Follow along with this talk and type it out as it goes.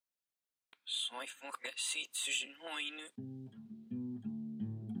Só enfraquecidos ruim.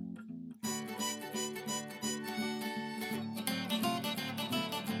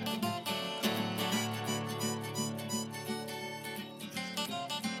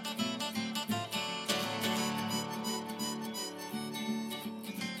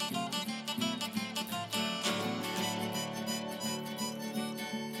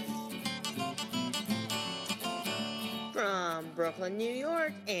 From Brooklyn, New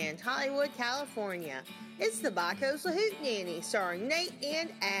York, and Hollywood, California, it's the Bicoastal Hootenanny starring Nate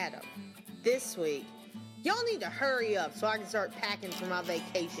and Adam. This week, y'all need to hurry up so I can start packing for my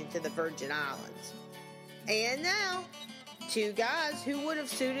vacation to the Virgin Islands. And now, two guys who would have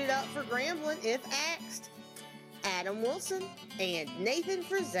suited up for Grambling if asked. Adam Wilson and Nathan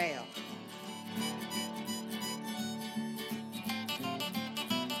Frizzell.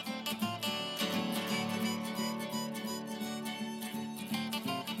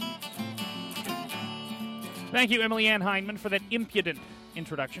 Thank you, Emily Ann Heineman, for that impudent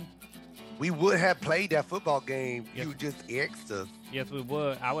introduction. We would have played that football game. Yes. You just asked us. Yes, we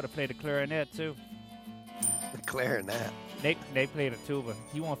would. I would have played the clarinet, too. The clarinet. Nate played a tuba.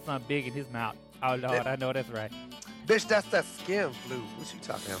 He wants something big in his mouth. Oh, Lord, I know that's right. Bitch, that's that skin flu. What you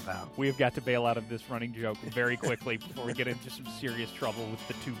talking about? We've got to bail out of this running joke very quickly before we get into some serious trouble with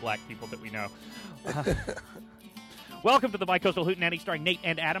the two black people that we know. Welcome to the Bicoastal Hootenanny starring Nate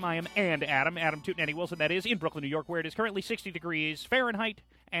and Adam. I am Adam Hootenanny Wilson, that is, in Brooklyn, New York, where it is currently 60 degrees Fahrenheit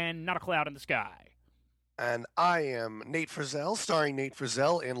and not a cloud in the sky. And I am Nate Frizzell, starring Nate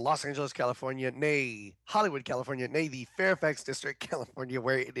Frizzell in Los Angeles, California, nay, Hollywood, California, nay, the Fairfax District, California,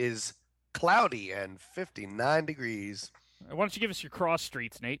 where it is cloudy and 59 degrees. Why don't you give us your cross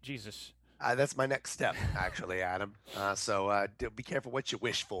streets, Nate? Jesus. That's my next step, actually, Adam. So be careful what you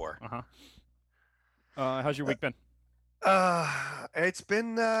wish for. How's your week been? It's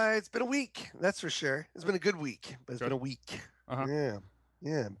been a week, that's for sure. It's been a good week, but it's been a week. Yeah.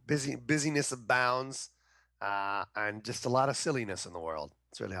 Busyness abounds, and just a lot of silliness in the world.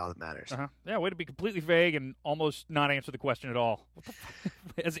 That's really all that matters. Yeah, way to be completely vague and almost not answer the question at all.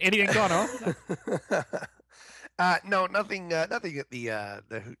 Has anything gone on? No, nothing that the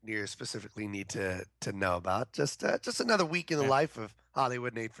Hootenanny specifically need to know about. Just another week in the life of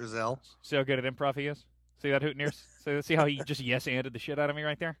Hollywood Nate Frizzell. See how good at improv he is? See that, Hootenanny? See how he just yes-anded the shit out of me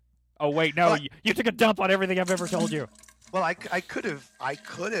right there? Oh, wait, no, you took a dump on everything I've ever told you. Well, I could have,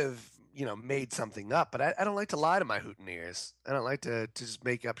 made something up, but I don't like to lie to my Hootenannies. I don't like to just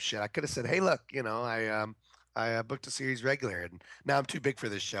make up shit. I could have said, hey, look, I booked a series regular, and now I'm too big for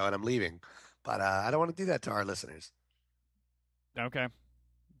this show, and I'm leaving. But I don't want to do that to our listeners. Okay.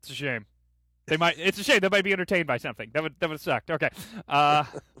 It's a shame. It's a shame. They might be entertained by something. That would have sucked. Okay.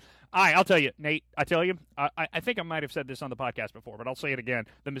 I'll tell you, Nate, I think I might have said this on the podcast before, but I'll say it again.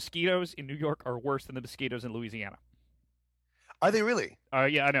 The mosquitoes in New York are worse than the mosquitoes in Louisiana. Are they really?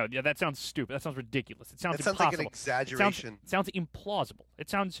 Yeah, I know. Yeah, that sounds stupid. That sounds ridiculous. It sounds impossible. Like an exaggeration. It sounds implausible. It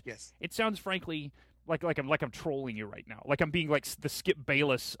sounds yes. It sounds frankly like I'm trolling you right now. Like I'm being like the Skip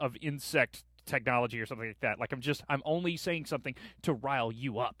Bayless of insect technology or something like that. Like I'm only saying something to rile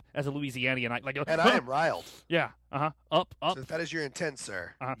you up as a Louisianian. I am riled. Yeah. Up. So if that is your intent,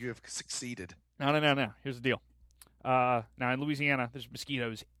 sir, you have succeeded. No. Here's the deal. Now in Louisiana, there's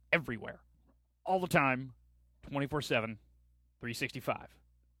mosquitoes everywhere, all the time, 24/7, 365.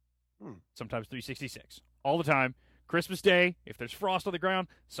 Sometimes 366. All the time. Christmas Day, if there's frost on the ground,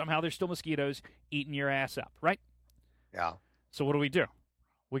 somehow there's still mosquitoes eating your ass up, right? Yeah. So what do?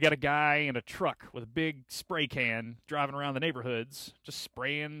 We got a guy in a truck with a big spray can driving around the neighborhoods, just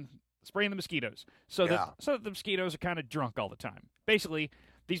spraying the mosquitoes. So that the mosquitoes are kind of drunk all the time. Basically,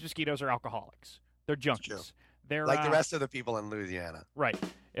 these mosquitoes are alcoholics. They're junkies. They're like the rest of the people in Louisiana. Right.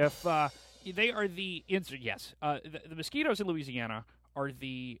 If they are the the mosquitoes in Louisiana are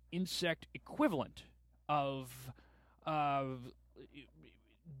the insect equivalent of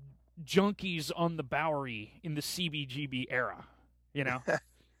junkies on the Bowery in the CBGB era.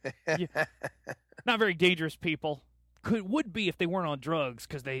 Not very dangerous people. Would be if they weren't on drugs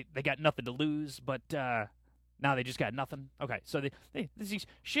because they got nothing to lose, but now they just got nothing. Okay, so there's these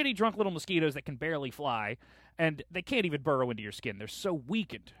shitty drunk little mosquitoes that can barely fly, and they can't even burrow into your skin. They're so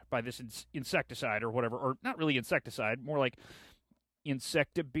weakened by this insecticide or whatever, or not really insecticide, more like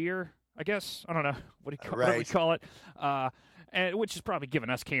insectabeer, I guess. I don't know what we call it, and which is probably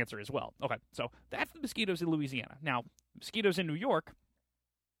giving us cancer as well. Okay, so that's the mosquitoes in Louisiana. Now, mosquitoes in New York,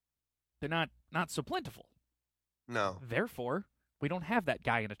 they're not so plentiful. No. Therefore, we don't have that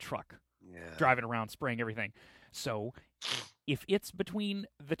guy in a truck driving around spraying everything. So if it's between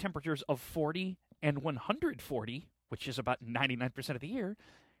the temperatures of 40 and 140, which is about 99% of the year,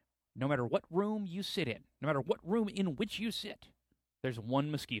 no matter what room you sit in, no matter what room in which you sit, there's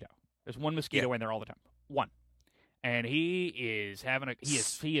one mosquito. There's one mosquito in there all the time. One. And he is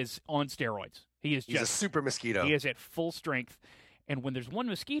he is on steroids. He's a super mosquito. He is at full strength. And when there's one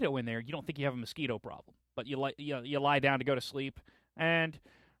mosquito in there, you don't think you have a mosquito problem. But you lie down to go to sleep, and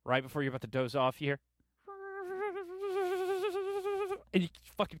right before you're about to doze off, you hear, and you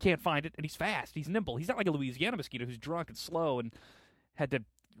fucking can't find it. And he's fast. He's nimble. He's not like a Louisiana mosquito who's drunk and slow and had to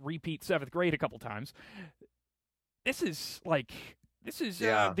repeat 7th grade a couple times. This is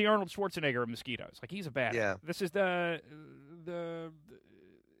the Arnold Schwarzenegger of mosquitoes. Like, he's a bad. Yeah. This is the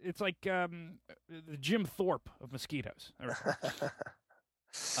it's like the Jim Thorpe of mosquitoes.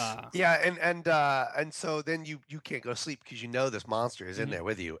 And so then you can't go to sleep because you know this monster is in there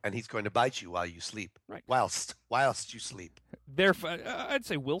with you, and he's going to bite you while you sleep. Right. Whilst you sleep. Therefore, I'd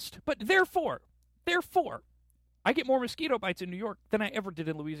say whilst, but therefore, I get more mosquito bites in New York than I ever did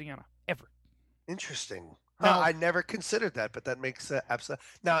in Louisiana. Ever. Interesting. Now, I never considered that, but that makes absolute.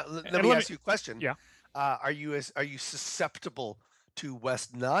 Now let me ask you a question. Yeah. Are you susceptible to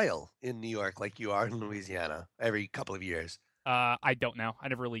West Nile in New York like you are in Louisiana every couple of years? I don't know. I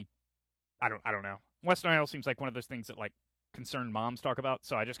never really. I don't know. West Nile seems like one of those things that like concerned moms talk about,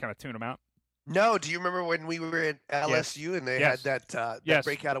 so I just kind of tune them out. No, do you remember when we were at LSU and they had that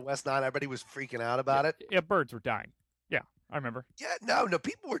breakout of West Nile? Everybody was freaking out about it. Yeah, birds were dying. Yeah, I remember. Yeah, no,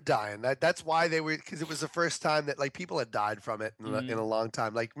 people were dying. That's why they were, because it was the first time that like people had died from it in a long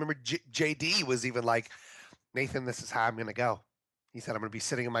time. Like, remember JD was even like, Nathan, this is how I'm gonna go. He said, I'm gonna be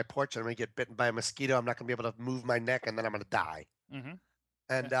sitting on my porch and I'm gonna get bitten by a mosquito. I'm not gonna be able to move my neck, and then I'm gonna die. Mm-hmm.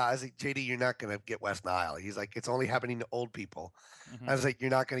 And I was like, JD, you're not going to get West Nile. He's like, it's only happening to old people. Mm-hmm. I was like, you're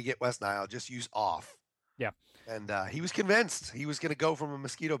not going to get West Nile. Just use off. Yeah. And he was convinced he was going to go from a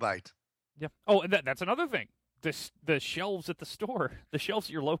mosquito bite. Yeah. Oh, and that's another thing. The shelves at the store, the shelves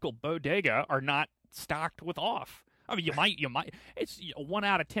at your local bodega are not stocked with off. I mean, you might. It's 1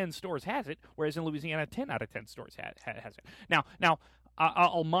 out of 10 stores has it, whereas in Louisiana, 10 out of 10 stores has it. Now,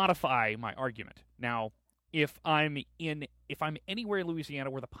 I'll modify my argument. Now, if I'm anywhere in Louisiana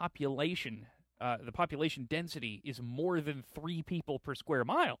where the population density is more than 3 people per square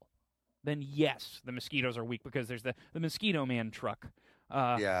mile, then yes, the mosquitoes are weak because there's the mosquito man truck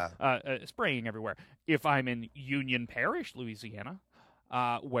spraying everywhere. If I'm in Union Parish, Louisiana,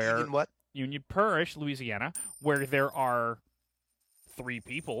 where Union Parish, Louisiana, where there are 3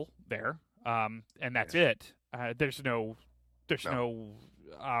 people there, and that's it. There's no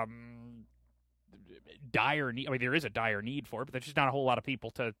dire need. I mean, there is a dire need for it, but there's just not a whole lot of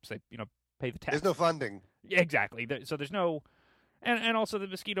people to say, pay the tax. There's no funding. Exactly. So there's no, and also the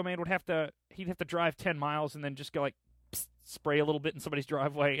mosquito man he'd have to drive 10 miles and then just go like spray a little bit in somebody's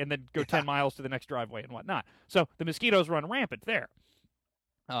driveway and then go 10 miles to the next driveway and whatnot. So the mosquitoes run rampant there.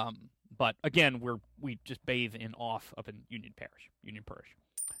 But again, we just bathe in off up in Union Parish.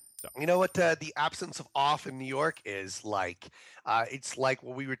 So. You know what the absence of off in New York is like? It's like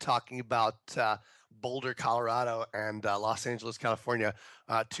what we were talking about Boulder, Colorado, and Los Angeles, California,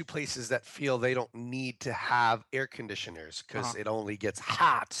 2 places that feel they don't need to have air conditioners because it only gets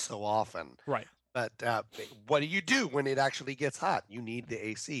hot so often. Right. But what do you do when it actually gets hot? You need the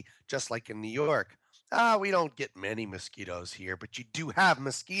AC, just like in New York. We don't get many mosquitoes here, but you do have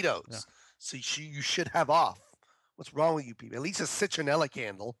mosquitoes. Yeah. So you should have off. What's wrong with you people? At least a citronella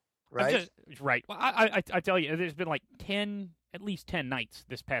candle. Right. Right. Well, I tell you, there's been like at least 10 nights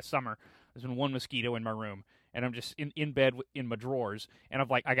this past summer. There's been one mosquito in my room, and I'm just in bed in my drawers, and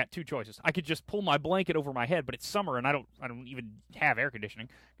I got 2 choices. I could just pull my blanket over my head, but it's summer, and I don't even have air conditioning.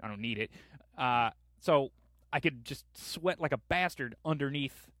 I don't need it. So I could just sweat like a bastard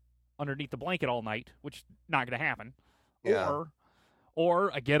underneath the blanket all night, which is not going to happen. Yeah.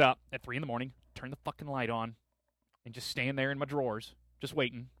 Or I get up at 3 a.m, turn the fucking light on, and just stand there in my drawers. Just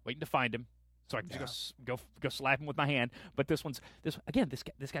waiting to find him, so I can just go slap him with my hand. But this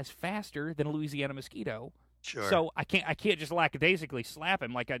guy's faster than a Louisiana mosquito. Sure. So I can't just lackadaisically slap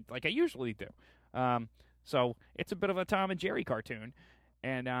him like I usually do. So it's a bit of a Tom and Jerry cartoon,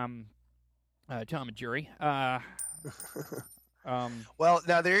 and Tom and Jerry. Well,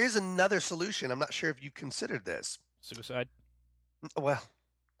 now there is another solution. I'm not sure if you considered this. Suicide. Well,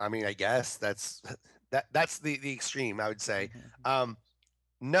 I mean, I guess that's the extreme, I would say.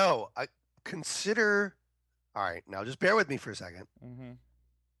 No, consider. All right, now just bear with me for a second. Mm-hmm.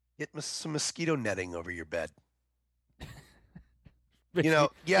 Get some mosquito netting over your bed.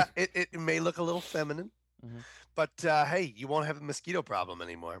 It may look a little feminine, but hey, you won't have a mosquito problem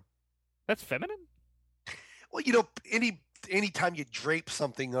anymore. That's feminine? Well, anytime you drape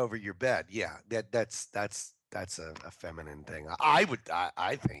something over your bed, that's that's a feminine thing. I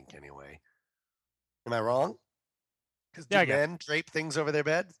think anyway. Am I wrong? Because do Yeah, I guess. men drape things over their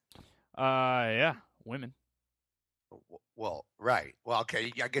bed? Yeah, women. Well, right. Well,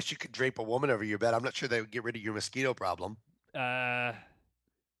 okay. I guess you could drape a woman over your bed. I'm not sure they would get rid of your mosquito problem. Yeah.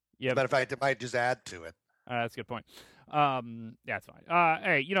 As a matter of fact, it might just add to it. That's a good point. Yeah, it's fine.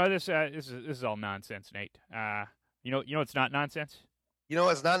 Hey, this is all nonsense, Nate. It's not nonsense. You know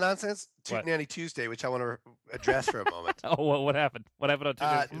what's not nonsense? What? Hootenanny Tuesday, which I want to address for a moment. Oh, well, what happened? What happened on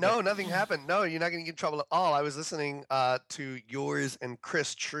Tuesday? No, nothing happened. No, you're not going to get in trouble at all. I was listening to yours and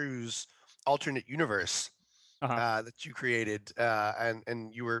Chris True's alternate universe that you created,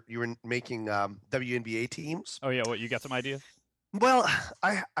 and you were making WNBA teams. Oh yeah, what, you got some ideas? Well,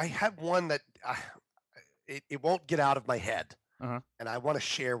 I have one that it won't get out of my head, and I want to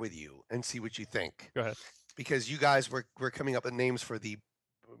share with you and see what you think. Go ahead. Because you guys were coming up with names for the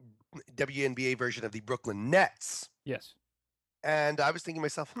WNBA version of the Brooklyn Nets. Yes. And I was thinking to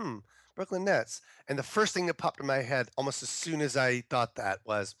myself, Brooklyn Nets. And the first thing that popped in my head almost as soon as I thought that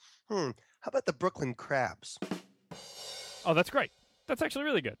was, how about the Brooklyn Crabs? Oh, that's great. That's actually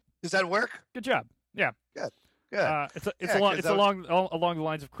really good. Does that work? Good job. Yeah. Good. It's along the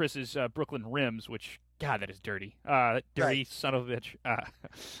lines of Chris's Brooklyn Rims, which, God, that is dirty. Dirty son of a bitch.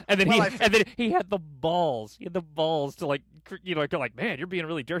 And then he had the balls. He had the balls to go like, man, you're being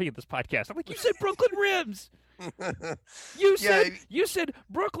really dirty in this podcast. I'm like, you said Brooklyn Rims. You said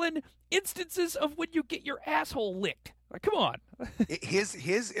Brooklyn instances of when you get your asshole licked. Like, come on.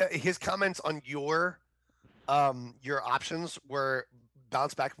 His comments on your options were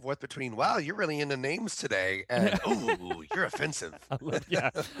bounce back and forth between, wow, you're really into names today, and ooh, you're offensive. I'd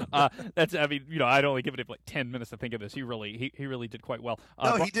only given him like 10 minutes to think of this. He really did quite well.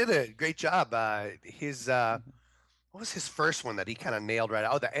 He did a great job. What was his first one that he kind of nailed right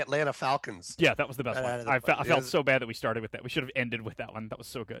out? Oh, the Atlanta Falcons. Yeah, that was the best one. I felt so bad that we started with that. We should have ended with that one. That was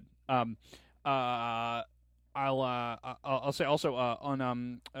so good. I'll say also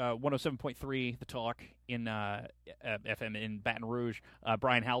on 107.3 The Talk in FM in Baton Rouge,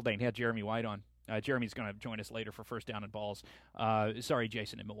 Brian Haldane had Jeremy White on. Jeremy's going to join us later for First Down and Balls. Sorry,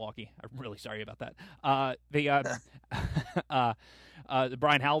 Jason in Milwaukee. I'm really sorry about that.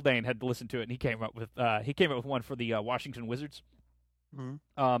 Brian Haldane had listened to it, and he came up with one for the Washington Wizards.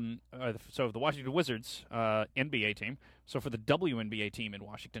 Mm-hmm. So the Washington Wizards NBA team. So for the WNBA team in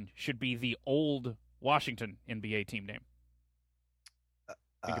Washington should be the old Washington NBA team name.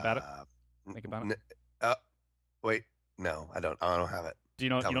 Think about it. Wait, no, I don't have it. Do you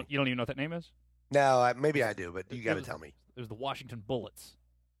know? You don't even know what that name is? No, maybe I do, but you got to tell me. It was the Washington Bullets.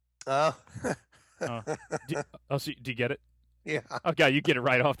 Oh. So do you get it? Yeah. Oh God, you get it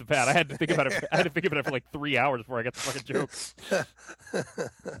right off the bat. I had to think about it. I had to think about it for like 3 hours before I got the fucking joke.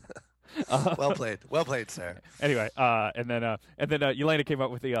 Well played, sir. Anyway, and then Yelena came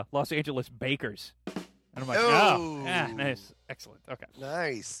up with the Los Angeles Bakers, and I'm like, nice, excellent, okay,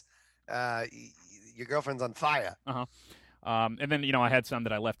 nice. Your girlfriend's on fire. And then I had some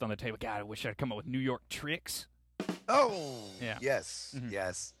that I left on the table. God, I wish I'd come up with New York Tricks. Oh, yeah, yes,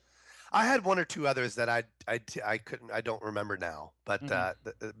 yes. I had one or two others that I don't remember now, but the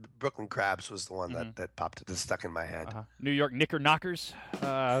Brooklyn Crabs was the one that popped stuck in my head. New York Knicker Knockers.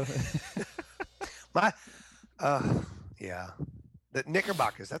 Yeah, the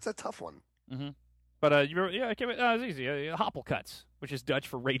Knickerbockers. That's a tough one. But it was easy. Hoppelcuts, which is Dutch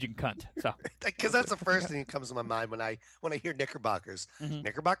for raging cunt. So because that's the first thing that comes to my mind when I hear Knickerbockers.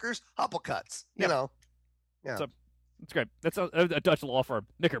 Knickerbockers, Hoppelcuts. You know, yeah. So, that's great. That's a Dutch law firm.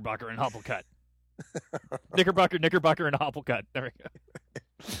 Knickerbocker and Hoppelcut. Knickerbocker, and Hoppelcut. There we go.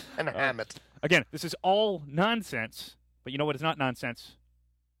 And a Hammett. Again, this is all nonsense, but you know what is not nonsense?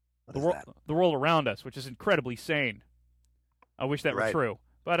 What is that? The world around us, which is incredibly sane. I wish that were true.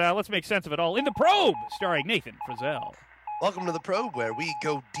 But let's make sense of it all in The Probe, starring Nathan Frizzell. Welcome to The Probe, where we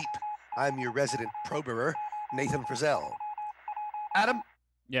go deep. I'm your resident proberer, Nathan Frizzell. Adam?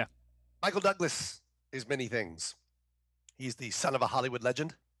 Yeah. Michael Douglas is many things. He's the son of a Hollywood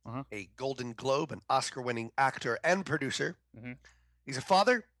legend, a Golden Globe and Oscar-winning actor and producer. He's a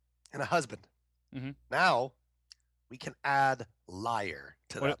father and a husband. Now, we can add liar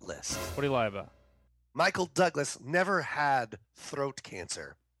to that list. What do you lie about? Michael Douglas never had throat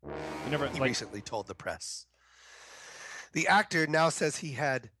cancer. He recently told the press. The actor now says he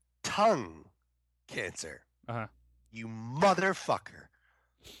had tongue cancer. You motherfucker.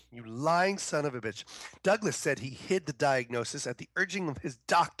 You lying son of a bitch. Douglas said he hid the diagnosis at the urging of his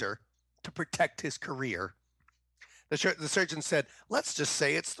doctor to protect his career. The surgeon said, let's just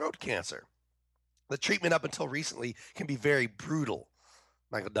say it's throat cancer. The treatment up until recently can be very brutal.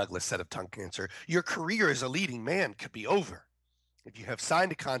 Michael Douglas said of tongue cancer, your career as a leading man could be over. If you have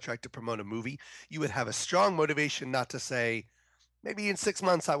signed a contract to promote a movie, you would have a strong motivation not to say, maybe in 6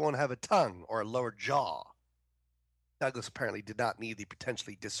 months I won't have a tongue or a lower jaw. Douglas apparently did not need the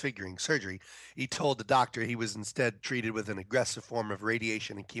potentially disfiguring surgery. He told the doctor he was instead treated with an aggressive form of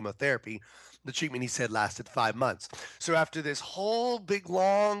radiation and chemotherapy. The treatment, he said, lasted 5 months. So after this whole big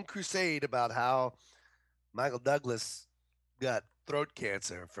long crusade about how Michael Douglas got throat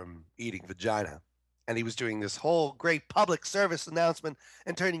cancer from eating vagina, and he was doing this whole great public service announcement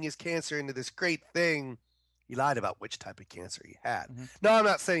and turning his cancer into this great thing, he lied about which type of cancer he had. Mhm. No, I'm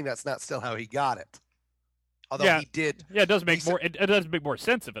not saying that's not still how he got it. Although Yeah. he did, Yeah, it does make more. It does make more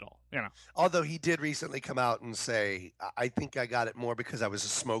sense of it all. although he did recently come out and say, I think I got it more because I was a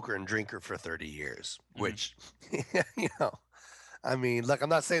smoker and drinker for 30 years, Mhm. which, I mean, look, I'm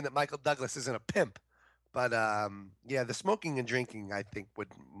not saying that Michael Douglas isn't a pimp, but yeah, the smoking and drinking, I think,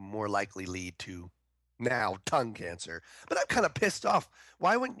 would more likely lead to now tongue cancer. But I'm kind of pissed off.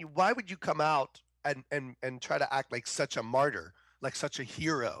 Why would you come out and try to act like such a martyr, like such a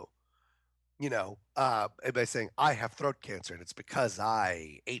hero? By saying I have throat cancer and it's because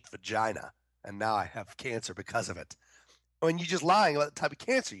I ate vagina and now I have cancer because of it. When you're just lying about the type of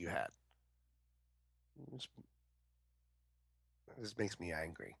cancer you had. This makes me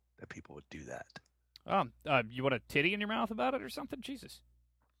angry that people would do that. You want a titty in your mouth about it or something? Jesus.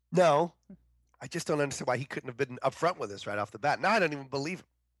 No, I just don't understand why he couldn't have been upfront with us right off the bat. Now I don't even believe him.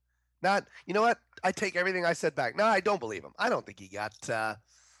 Not, you know what? I take everything I said back. No, I don't believe him. I don't think he got.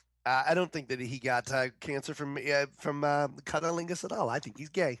 I don't think that he got cancer from cunnilingus at all. I think he's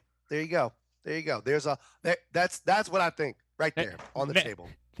gay. There you go. There you go. That's what I think right there on the table.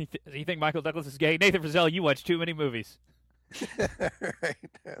 Do you think Michael Douglas is gay? Nathan Frizzell, you watch too many movies. Right.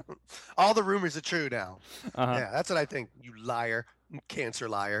 All the rumors are true now. Uh-huh. Yeah, that's what I think. You liar, cancer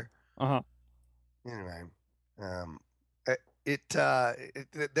liar. Uh-huh. Anyway,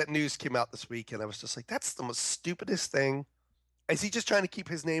 that news came out this week, and I was just like, that's the most stupidest thing. Is he just trying to keep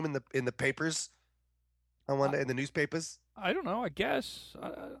his name in the papers on one day in the newspapers? I don't know. I guess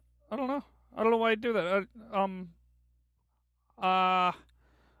I don't know. I don't know why I do that.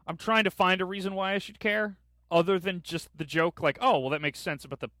 I'm trying to find a reason why I should care, other than just the joke. Like, oh, well, that makes sense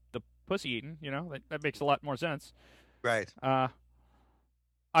about the pussy eating. That makes a lot more sense. Right.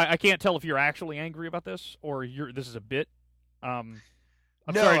 I can't tell if you're actually angry about this or this is a bit. I'm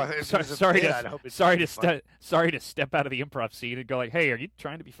No, sorry to step out of the improv scene and go like, hey, are you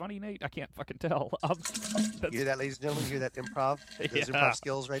trying to be funny, Nate? I can't fucking tell. You hear that, ladies and gentlemen? You hear that improv? Those Yeah. improv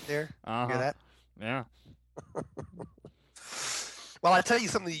skills right there? Uh-huh. You hear that? Yeah. Well, I tell you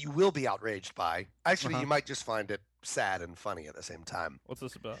something that you will be outraged by. Actually, Uh-huh. you might just find it sad and funny at the same time. What's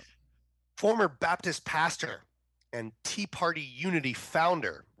this about? Former Baptist pastor and Tea Party Unity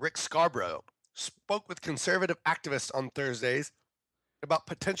founder Rick Scarborough spoke with conservative activists on Thursdays about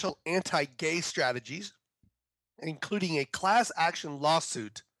potential anti-gay strategies, including a class action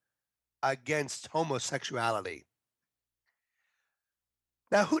lawsuit against homosexuality.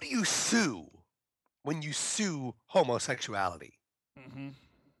 Now, who do you sue when you sue homosexuality? Mm-hmm.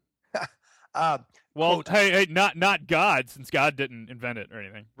 Quote, hey, not God, since God didn't invent it or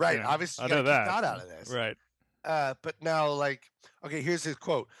anything. right, Yeah, obviously I you know gotta keep that. God out of this. Right. But now, okay, here's his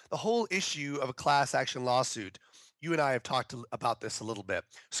quote. The whole issue of a class action lawsuit, you and I have talked about this a little bit.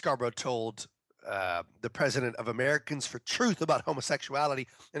 Scarborough told the president of Americans for Truth about homosexuality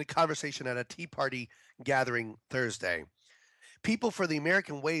in a conversation at a Tea Party gathering Thursday. People for the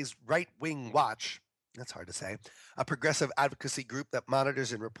American Way's Right Wing Watch, that's hard to say, a progressive advocacy group that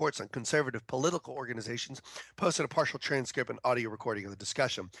monitors and reports on conservative political organizations, posted a partial transcript and audio recording of the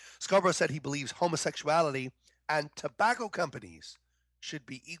discussion. Scarborough said he believes homosexuality and tobacco companies should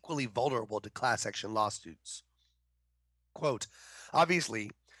be equally vulnerable to class action lawsuits. Quote, obviously,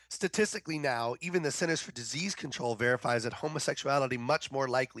 statistically now, even the Centers for Disease Control verifies that homosexuality much more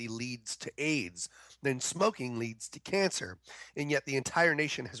likely leads to AIDS than smoking leads to cancer, and yet the entire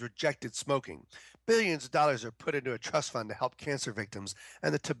nation has rejected smoking. Billions of dollars are put into a trust fund to help cancer victims,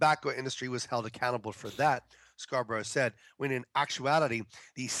 and the tobacco industry was held accountable for that, Scarborough said, when in actuality,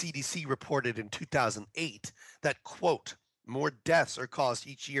 the CDC reported in 2008 that, quote, more deaths are caused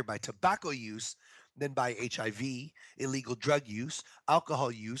each year by tobacco use than by HIV, illegal drug use,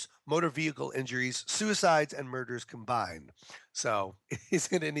 alcohol use, motor vehicle injuries, suicides, and murders combined. So,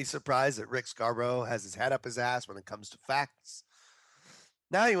 isn't it any surprise that Rick Scarborough has his head up his ass when it comes to facts?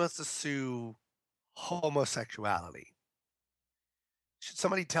 Now he wants to sue homosexuality. Should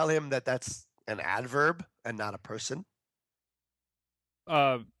somebody tell him that that's an adverb and not a person?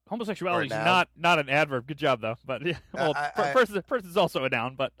 homosexuality is Or a noun? not an adverb. Good job though. But yeah, well, first is also a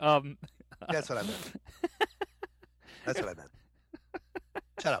noun. But That's what I meant. That's what I meant.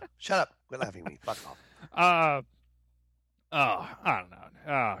 Shut up. Quit laughing at me. Fuck off. Oh, I don't know.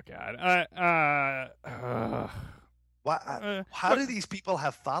 Oh God. How do these people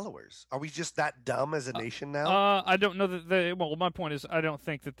have followers? Are we just that dumb as a nation now? I don't know that well, my point is, I don't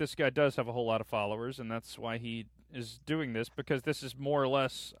think that this guy does have a whole lot of followers, and that's why he is doing this, because this is more or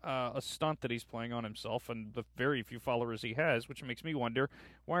less a stunt that he's playing on himself and the very few followers he has, which makes me wonder,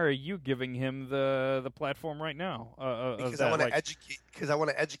 why are you giving him the platform right now? Because I want to educate. Because I want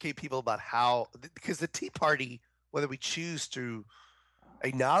to educate people about how. Because the Tea Party, whether we choose to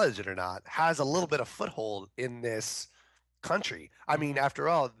acknowledge it or not, has a little bit of foothold in this country. I mean, after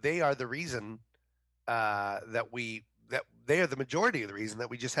all, they are the reason that they are the majority of the reason that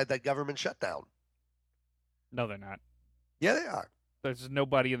we just had that government shutdown. No, they're not. Yeah, they are. There's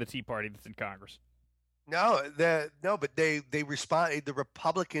nobody in the Tea Party that's in Congress. No, but they respond. The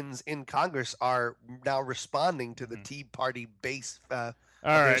Republicans in Congress are now responding to the Tea Party base. All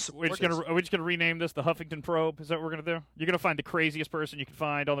right, are we just gonna rename this the Huffington Probe? Is that what we're gonna do? You're gonna find the craziest person you can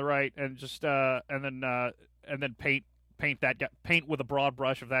find on the right, and just and then paint that guy, paint with a broad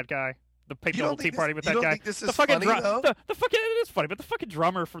brush of that guy. Paint the whole Tea Party with that guy. You don't think this is funny, though? The fucking, it is funny, but the fucking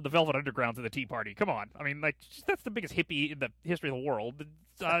drummer from the Velvet Underground's in the Tea Party. Come on, I mean, like, that's the biggest hippie in the history of the world.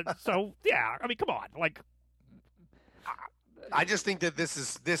 So yeah, I mean, come on, like. I just think that this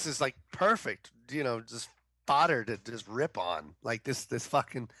is like perfect, just fodder to just rip on. Like this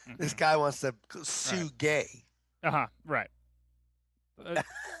fucking this guy wants to sue gay. Right.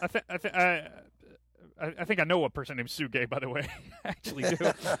 I think I know a person named Sue Gay, by the way. I actually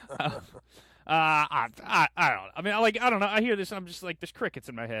do. I don't know. I mean, I don't know. I hear this and I'm just like, there's crickets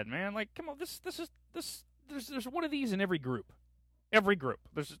in my head, man. Like, come on, there's one of these in every group. Every group.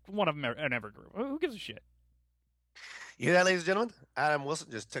 There's one of them in every group. Who gives a shit? You hear that, ladies and gentlemen? Adam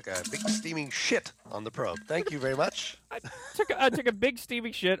Wilson just took a big steaming shit on the probe. Thank you very much. I took a big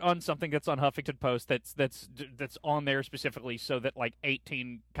steaming shit on something that's on Huffington Post that's on there specifically so that like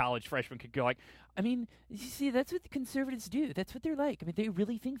 18 college freshmen could go like, I mean, you see, that's what the conservatives do. That's what they're like. I mean, they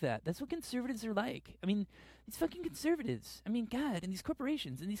really think that. That's what conservatives are like. I mean, these fucking conservatives. I mean, God, and these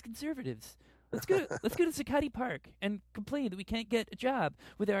corporations and these conservatives. Let's go to Zuccotti Park and complain that we can't get a job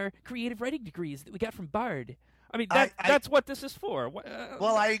with our creative writing degrees that we got from Bard. I mean, that's what this is for.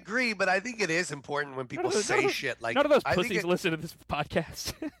 Well, I agree, but I think it is important when people say shit like... None of those pussies listen to this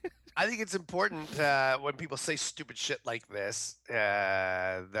podcast. I think it's important when people say stupid shit like this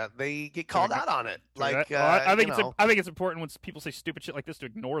that they get called out on it. Like, I think it's important when people say stupid shit like this to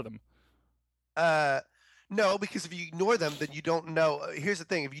ignore them. No, because if you ignore them, then you don't know. Here's the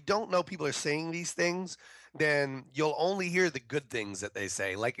thing. If you don't know people are saying these things, then you'll only hear the good things that they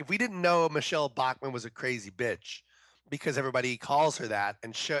say. Like, if we didn't know Michelle Bachmann was a crazy bitch because everybody calls her that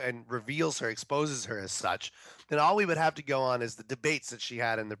and reveals her, exposes her as such, then all we would have to go on is the debates that she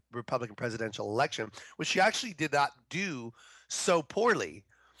had in the Republican presidential election, which she actually did not do so poorly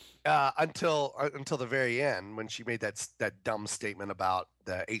until the very end when she made that dumb statement about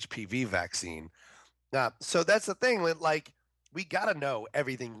the HPV vaccine. So that's the thing with, like, we got to know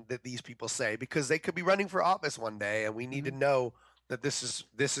everything that these people say because they could be running for office one day, and we need to know that this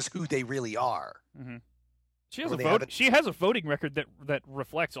is who they really are. Mm-hmm. She has a voting record that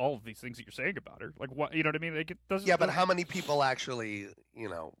reflects all of these things that you're saying about her. Like, what, you know what I mean? Like, but how many people actually,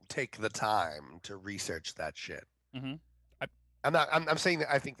 take the time to research that shit? Mm-hmm. I'm saying that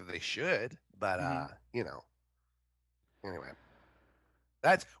I think that they should, but anyway,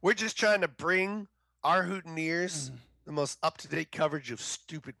 we're just trying to bring our Hootenannies the most up-to-date coverage of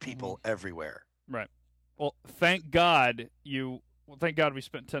stupid people everywhere. Right. Well, thank God we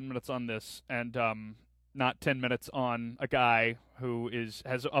spent 10 minutes on this and not 10 minutes on a guy who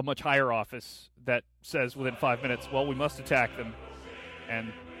has a much higher office that says within 5 minutes, well, we must attack them.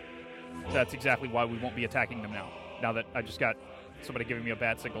 And that's exactly why we won't be attacking them now that I just got somebody giving me a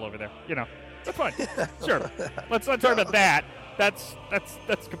bad signal over there. That's fine. Sure. Let's not talk about that. That's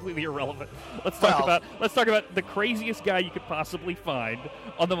completely irrelevant. Let's talk about the craziest guy you could possibly find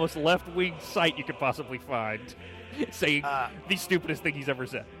on the most left-wing site you could possibly find, saying the stupidest thing he's ever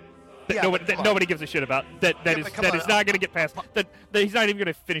said. Nobody gives a shit about. That is not going to get past. That he's not even going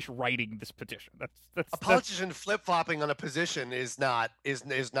to finish writing this petition. That's a politician flip-flopping on a position is not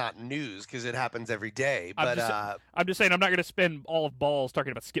news because it happens every day. But I'm just saying I'm not going to spend all of balls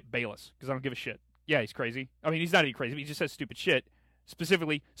talking about Skip Bayless because I don't give a shit. Yeah, he's crazy. I mean, he's not even crazy. He just says stupid shit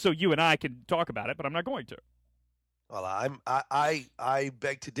specifically so you and I can talk about it, but I'm not going to. Well, I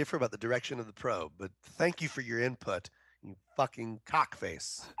beg to differ about the direction of the probe, but thank you for your input. You fucking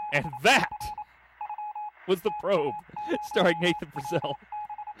cockface. And that was The Probe, starring Nathan Frizzell.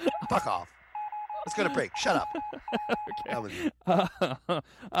 Fuck off. Let's go to break. Shut up. Okay.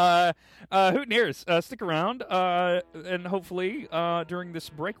 Hootenanny, stick around, and hopefully during this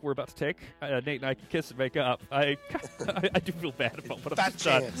break we're about to take, Nate and I can kiss and make up. I do feel bad about what Fat I've just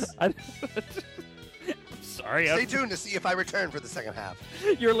done. chance. I'm sorry. Stay tuned to see if I return for the second half.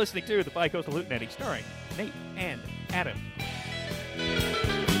 You're listening to the Bicoastal Hootenanny, starring Nate and Adam.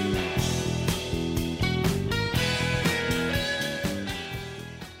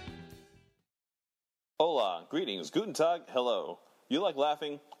 Hola, greetings, guten tag, hello. You like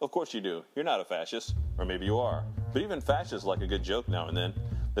laughing? Of course you do. You're not a fascist. Or maybe you are. But even fascists like a good joke now and then.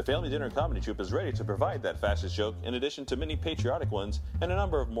 The Family Dinner Comedy Troupe is ready to provide that fascist joke in addition to many patriotic ones and a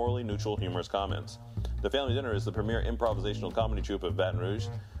number of morally neutral humorous comments. The Family Dinner is the premier improvisational comedy troupe of Baton Rouge.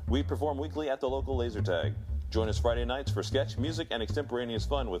 We perform weekly at the local laser tag. Join us Friday nights for sketch, music, and extemporaneous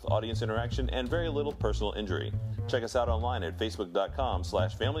fun with audience interaction and very little personal injury. Check us out online at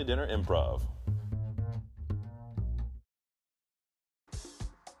facebook.com/familydinnerimprov.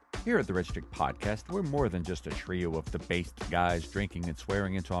 Here at the Red Stick Podcast, we're more than just a trio of debased guys drinking and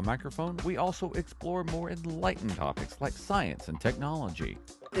swearing into a microphone. We also explore more enlightened topics like science and technology.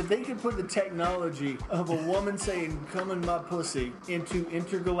 If they could put the technology of a woman saying, "come in my pussy," into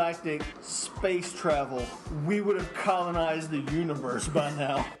intergalactic space travel, we would have colonized the universe by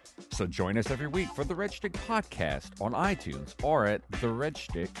now. So join us every week for the Red Stick Podcast on iTunes or at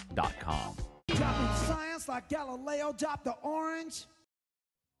theredstick.com. Dropping science like Galileo dropped the orange.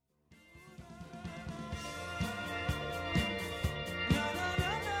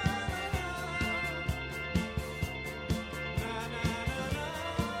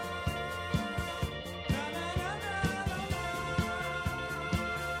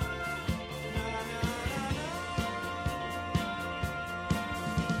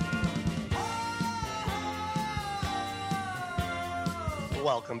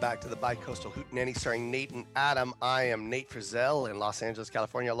 Welcome back to the Bicoastal Hootenanny, starring Nate and Adam. I am Nate Frizzell in Los Angeles,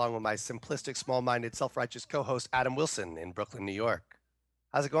 California, along with my simplistic, small-minded, self-righteous co-host Adam Wilson in Brooklyn, New York.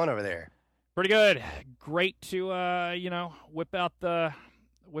 How's it going over there? Pretty good. Great to whip out the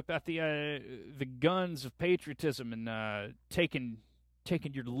guns of patriotism and taking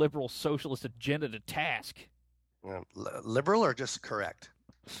your liberal socialist agenda to task. Liberal or just correct?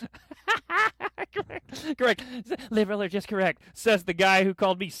 Correct. Liberal or just correct, says the guy who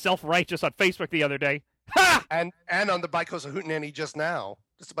called me self-righteous on Facebook the other day. Ha! And on the Bicoastal Hootenanny just now,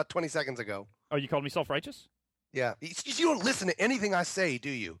 just about 20 seconds ago. Oh, you called me self-righteous? Yeah. You don't listen to anything I say, do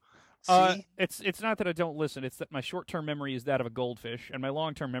you? See? It's not that I don't listen. It's that my short-term memory is that of a goldfish, and my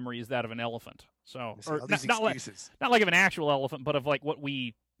long-term memory is that of an elephant. So, or not like of an actual elephant, but of like what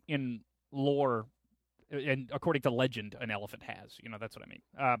we in lore and according to legend an elephant has. That's what I mean.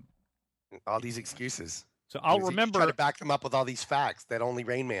 All these excuses. So I'll remember. Try to back them up with all these facts that only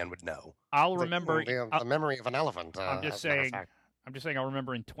Rain Man would know. I'll remember the memory of an elephant. I'm just saying. I'll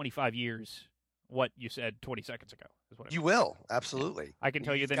remember in 25 years what you said 20 seconds ago. Is what you will absolutely. I can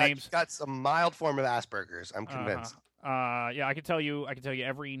tell you the names. You've got some mild form of Asperger's. I'm convinced. Yeah, I can tell you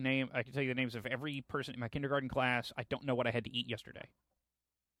every name. I can tell you the names of every person in my kindergarten class. I don't know what I had to eat yesterday.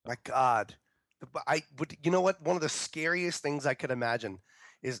 My God, you know what? One of the scariest things I could imagine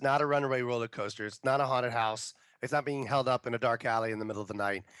is not a runaway roller coaster. It's not a haunted house. It's not being held up in a dark alley in the middle of the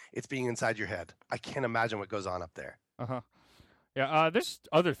night. It's being inside your head. I can't imagine what goes on up there. Yeah. There's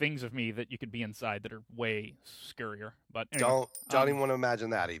other things of me that you could be inside that are way scarier. But anyway, don't even want to imagine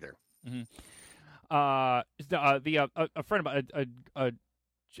that either. Mm-hmm. A friend of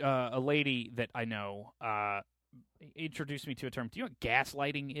a lady that I know introduced me to a term. Do you know what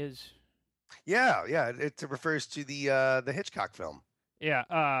gaslighting is? Yeah. It refers to the Hitchcock film.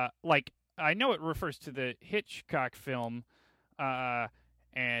 Yeah, like I know it refers to the Hitchcock film, and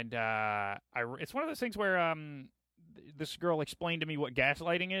it's one of those things where this girl explained to me what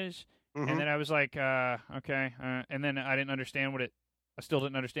gaslighting is, and then I was like, okay, and then I didn't understand I still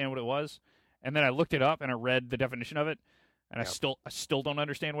didn't understand what it was, and then I looked it up and I read the definition of it, and I still don't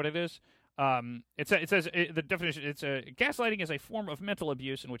understand what it is. It says the definition. It's gaslighting is a form of mental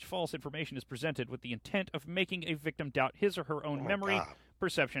abuse in which false information is presented with the intent of making a victim doubt his or her own memory,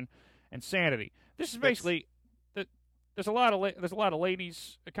 perception, and sanity. This is basically there's a lot of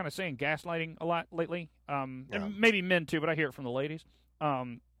ladies kind of saying gaslighting a lot lately, and maybe men too, but I hear it from the ladies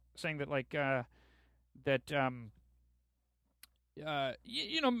saying that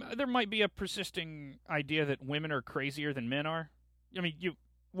there might be a persisting idea that women are crazier than men are. I mean,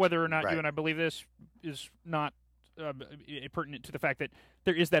 whether or not you and I believe this is not pertinent to the fact that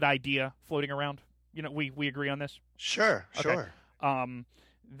there is that idea floating around. we agree on this. Sure, Okay. sure.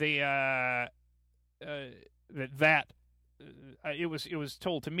 It was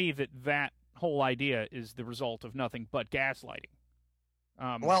told to me that whole idea is the result of nothing but gaslighting.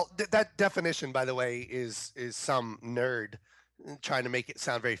 Well, that definition, by the way, is some nerd trying to make it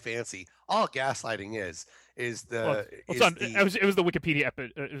sound very fancy. All gaslighting is the. It was the Wikipedia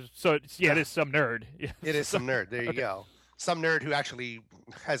so it is some nerd. It is some nerd. There you go. Some nerd who actually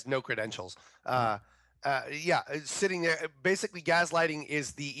has no credentials. Sitting there. Basically, gaslighting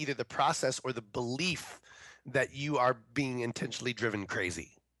is either the process or the belief that you are being intentionally driven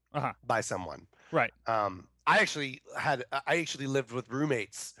crazy by someone. Right. I actually lived with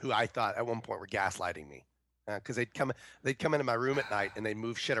roommates who I thought at one point were gaslighting me, because they'd come into my room at night and they'd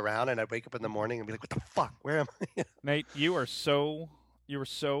move shit around, and I'd wake up in the morning and be like, "What the fuck? Where am I?" Nate, you were so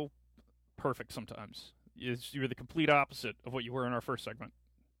perfect sometimes. You were the complete opposite of what you were in our first segment.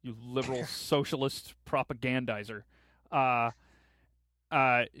 You liberal socialist propagandizer.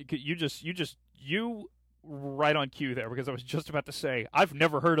 You right on cue there, because I was just about to say I've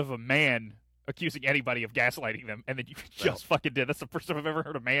never heard of a man accusing anybody of gaslighting them, and then you just fucking did. That's the first time I've ever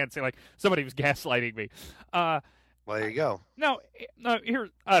heard a man say like somebody was gaslighting me. Well, there you go. No, here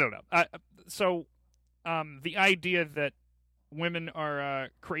I don't know. The idea that women are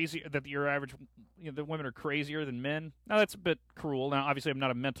crazy, that your average, the women are crazier than men. Now that's a bit cruel. Now, obviously, I'm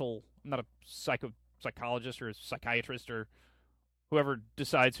not a psychologist or a psychiatrist or whoever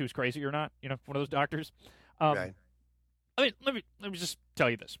decides who's crazy or not. One of those doctors. Right. I mean, let me just tell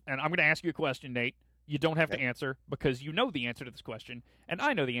you this, and I'm going to ask you a question, Nate. You don't have to answer, because you know the answer to this question, and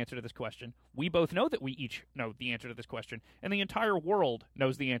I know the answer to this question. We both know that we each know the answer to this question, and the entire world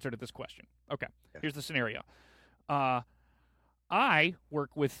knows the answer to this question. Okay, Here's the scenario. I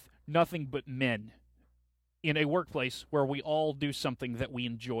work with nothing but men in a workplace where we all do something that we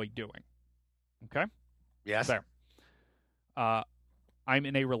enjoy doing. Okay? Yes. There. I'm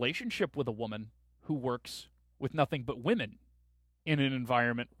in a relationship with a woman who works with nothing but women in an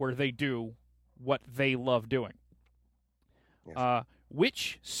environment where they do what they love doing. Yes.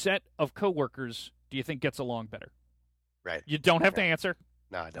 Which set of coworkers do you think gets along better? Right. You don't have to answer.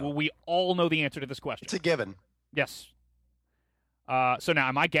 No, I don't. Well, we all know the answer to this question. It's a given. Yes. So now,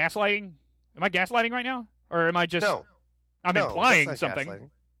 am I gaslighting? Am I gaslighting right now? Or am I just... No. I'm implying something. Gaslighting.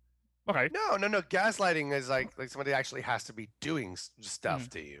 Okay. No. Gaslighting is like somebody actually has to be doing stuff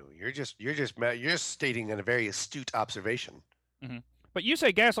to you. You're just stating a very astute observation. Mm-hmm. But you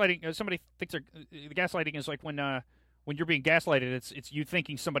say gaslighting. Somebody thinks gaslighting is like when you're being gaslighted. It's you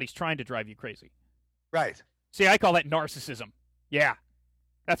thinking somebody's trying to drive you crazy. Right. See, I call that narcissism. Yeah,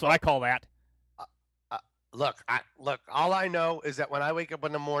 that's what I call that. Look. All I know is that when I wake up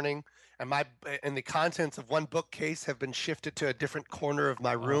in the morning and the contents of one bookcase have been shifted to a different corner of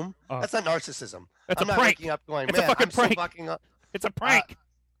my room, that's not narcissism. That's I'm a not prank. waking up going, it's a fucking I'm prank. so fucking up. It's a prank.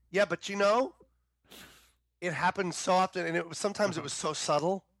 Yeah, but it happens so often, and sometimes it was so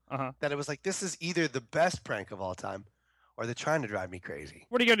subtle that it was like, this is either the best prank of all time, or they're trying to drive me crazy.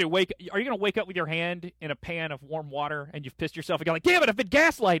 What are you gonna do? Are you gonna wake up with your hand in a pan of warm water and you've pissed yourself and you're like, damn it, I've been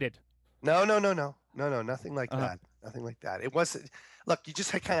gaslighted? No, nothing like that. Nothing like that. It wasn't. Look, you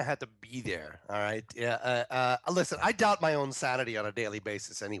just kind of had to be there. All right. Yeah. Listen, I doubt my own sanity on a daily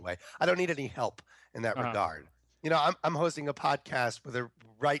basis. Anyway, I don't need any help in that regard. I'm hosting a podcast with a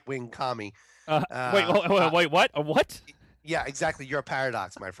right-wing commie. Wait, what? A what? Yeah, exactly. You're a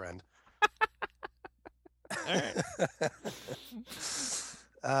paradox, my friend.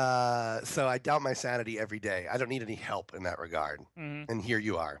 So I doubt my sanity every day. I don't need any help in that regard. Mm-hmm. And here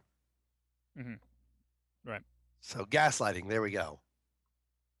you are. Mm-hmm. Right. So gaslighting. There we go.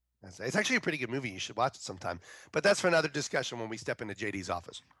 It's actually a pretty good movie. You should watch it sometime. But that's for another discussion when we step into JD's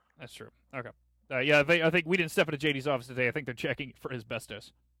office. That's true. Okay. I think we didn't step into JD's office today. I think they're checking for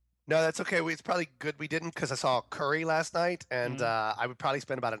asbestos. No, that's okay. It's probably good we didn't, because I saw Curry last night, and I would probably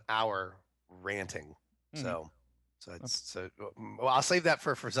spend about an hour ranting. Mm-hmm. So I'll save that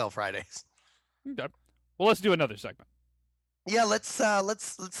for Zell Fridays. Okay. Well, let's do another segment. Yeah, let's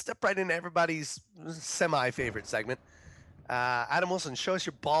step right into everybody's semi-favorite segment. Adam Wilson, show us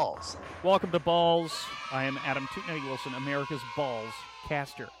your balls. Welcome to Balls. I am Adam Hootenanny Wilson, America's Balls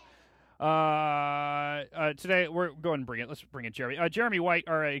caster. Today, we're going to bring it. Let's bring in Jeremy. Jeremy White,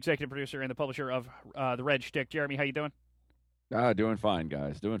 our executive producer and the publisher of The Red Shtick. Jeremy, how you doing? Doing fine,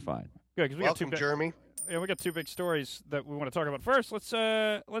 guys. Doing fine. Good. Cause we Welcome, got Jeremy. Yeah, we got two big stories that we want to talk about. First, let's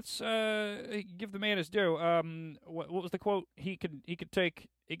give the man his due. What was the quote? He could take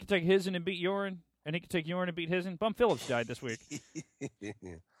his'n and beat urine, and he could take urine and beat his'n. Bum Phillips died this week.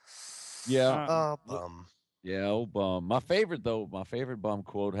 Yeah. Bum. Yeah, old bum. My favorite bum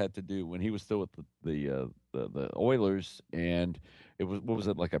quote had to do when he was still with the Oilers, and it was what was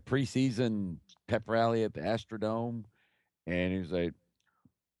it like a preseason pep rally at the Astrodome, and he was like,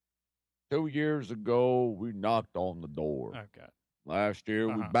 2 years ago we knocked on the door. Oh God. Last year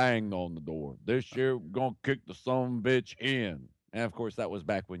we banged on the door. This year we're gonna kick the son of a bitch in. And of course that was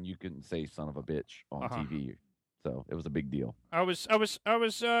back when you couldn't say son of a bitch on TV. So it was a big deal. I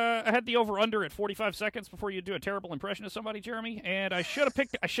had the over under at 45 seconds before you do a terrible impression of somebody, Jeremy, and I should have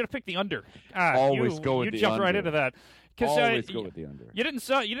picked the under. Always go with the under. You jumped right into that. Always go with the under. You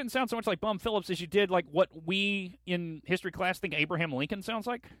didn't sound so much like Bum Phillips as you did like what we in history class think Abraham Lincoln sounds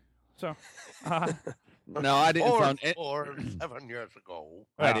like. So, no, I didn't sound. 7 years ago.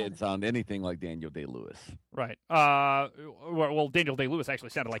 I didn't sound anything like Daniel Day-Lewis. Right. Well, Daniel Day-Lewis actually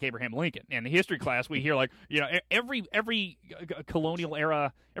sounded like Abraham Lincoln. And in the history class, we hear like every colonial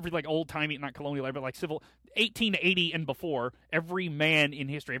era, every like old timey, not colonial era, but like civil 1880 and before. Every man in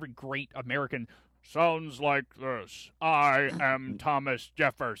history, every great American sounds like this. I am Thomas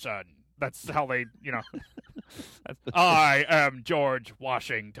Jefferson. That's how they, I am George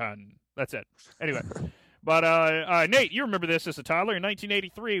Washington. That's it. Anyway. But, Nate, you remember this as a toddler. In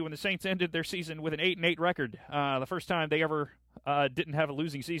 1983, when the Saints ended their season with an 8-8 record, the first time they ever didn't have a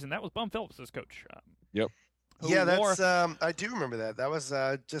losing season, that was Bum Phillips as coach. Yep. Yeah, that's I do remember that. That was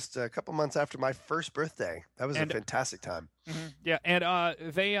just a couple months after my first birthday. That was a fantastic time. Mm-hmm. Yeah, and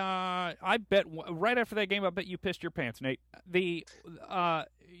I bet right after that game, I bet you pissed your pants, Nate. They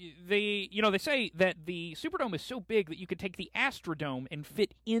say that the Superdome is so big that you could take the Astrodome and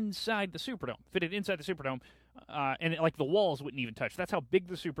fit it inside the Superdome, and like the walls wouldn't even touch. That's how big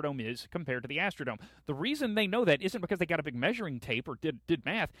the Superdome is compared to the Astrodome. The reason they know that isn't because they got a big measuring tape or did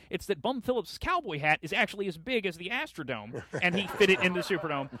math. It's that Bum Phillips' cowboy hat is actually as big as the Astrodome, and he fit it in the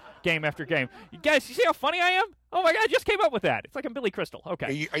Superdome game after game. You guys, you see how funny I am? Oh my God, I just came up with that. It's like I'm Billy Crystal.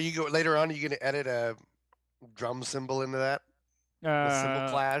 Okay. Are you later on? Are you going to edit a drum symbol into that? A cymbal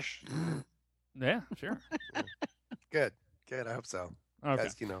clash? Yeah, sure. Good. I hope so. Okay.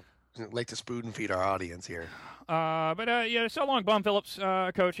 Guys, like to spoon feed our audience here. So long, Bum Phillips,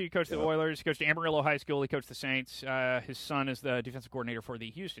 coach. He coached the Oilers. He coached Amarillo High School. He coached the Saints. His son is the defensive coordinator for the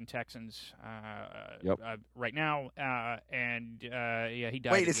Houston Texans right now. He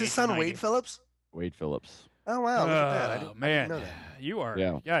died. Wait, is his son Wade Phillips? Wade Phillips. Oh, wow. Look at that. I didn't know that. You are.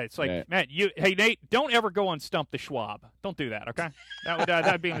 Yeah. It's like, man, hey, Nate, don't ever go on Stump the Schwab. Don't do that, okay?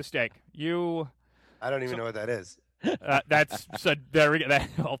 That'd be a mistake. I don't even know what that is. That's so there we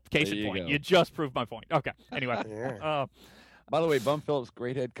go. Case in point. Go. You just proved my point. Okay. Anyway. Yeah. By the way, Bum Phillips,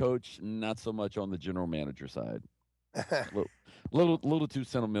 great head coach, not so much on the general manager side. little too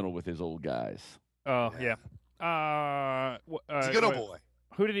sentimental with his old guys. Oh, yeah. He's a good old boy.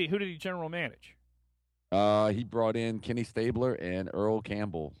 Who did he general manage? He brought in Kenny Stabler and Earl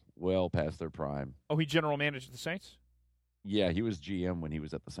Campbell well past their prime. Oh, he general managed the Saints? Yeah, he was GM when he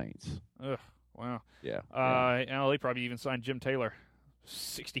was at the Saints. Ugh, wow. Yeah. They probably even signed Jim Taylor,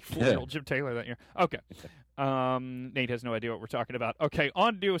 64-year-old Jim Taylor that year. Okay. Nate has no idea what we're talking about. Okay,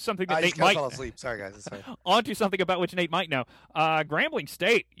 on to something that Nate might fall asleep. Sorry, guys. It's fine. On to something about which Nate might know. Grambling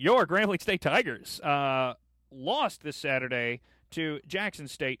State, your Grambling State Tigers, lost this Saturday to Jackson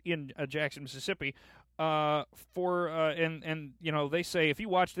State in Jackson, Mississippi. They say if you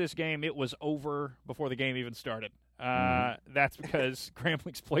watch this game, it was over before the game even started. That's because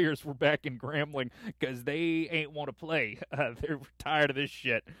Grambling's players were back in Grambling because they ain't want to play. They're tired of this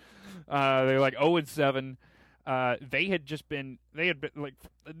shit. They're like 0-7. They had been like,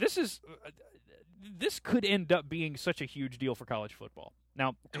 this could end up being such a huge deal for college football.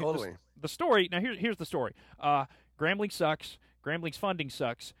 Now, totally. The story. Now, here's the story. Grambling sucks. Grambling's funding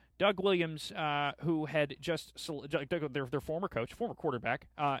sucks. Doug Williams, who had just their former coach, former quarterback,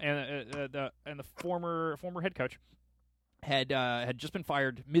 and the former head coach, had just been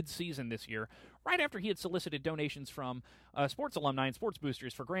fired mid-season this year, right after he had solicited donations from sports alumni and sports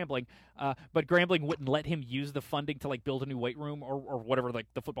boosters for Grambling, but Grambling wouldn't let him use the funding to like build a new weight room or whatever like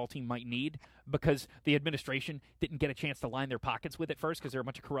the football team might need because the administration didn't get a chance to line their pockets with it first because they're a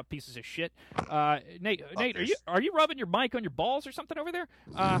bunch of corrupt pieces of shit. Nate, are you rubbing your mic on your balls or something over there?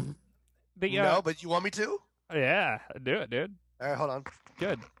 No, but you want me to? Yeah, do it, dude. All right, hold on.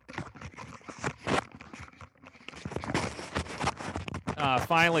 Good.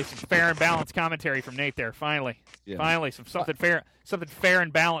 Finally, some fair and balanced commentary from Nate there. Finally, something fair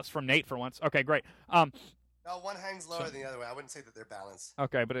and balanced from Nate for once. Okay, great. No, one hangs lower than the other way. I wouldn't say that they're balanced.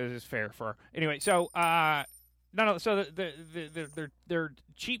 Okay, but it is fair for anyway. So No. So they're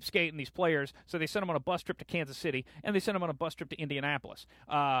cheapskating these players. So they sent them on a bus trip to Kansas City, and they sent them on a bus trip to Indianapolis.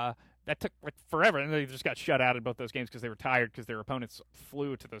 That took like forever, and they just got shut out in both those games because they were tired because their opponents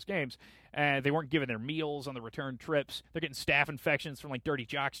flew to those games, and they weren't given their meals on the return trips. They're getting staph infections from like dirty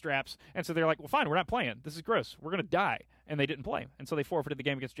jock straps, and so they're like, "Well, fine, we're not playing. This is gross. We're gonna die," and they didn't play, and so they forfeited the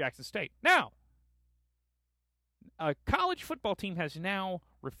game against Jackson State. Now, a college football team has now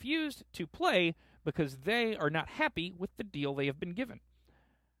refused to play because they are not happy with the deal they have been given.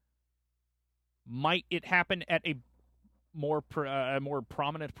 Might it happen at a more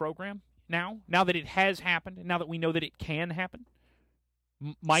prominent program now that it has happened, now that we know that it can happen?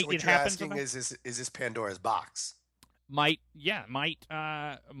 Might so it happen? Asking is this Pandora's box? Might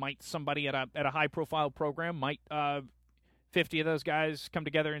somebody at a high profile program, might 50 of those guys come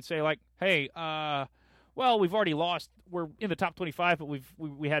together and say like, hey, well, we've already lost. We're in the top 25, but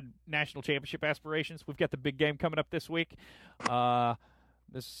we had national championship aspirations. We've got the big game coming up this week. We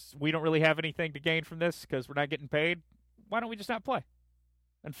don't really have anything to gain from this because we're not getting paid. Why don't we just not play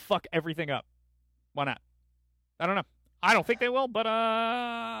and fuck everything up? Why not? I don't know. I don't think they will, but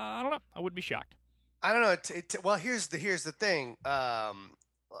I don't know. I wouldn't be shocked. I don't know. Well, here's the thing. I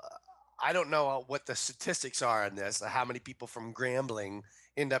don't know what the statistics are on this. How many people from Grambling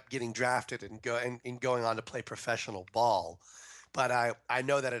end up getting drafted and going on to play professional ball? But I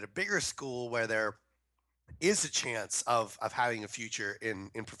know that at a bigger school where there is a chance of having a future in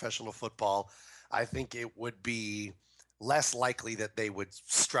professional football, I think it would be less likely that they would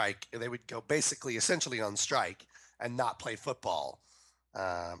strike. They would go essentially on strike and not play football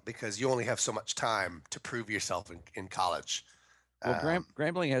because you only have so much time to prove yourself in college. Well,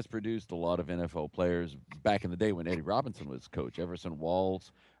 Grambling has produced a lot of NFL players back in the day when Eddie Robinson was coach. Everson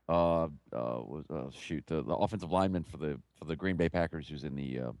Walls was the offensive lineman for the Green Bay Packers, who's in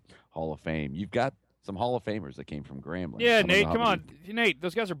the Hall of Fame. You've got some Hall of Famers that came from Grambling. Yeah, Nate, come on. Nate,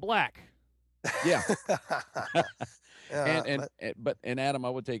 those guys are black. Yeah. But Adam, I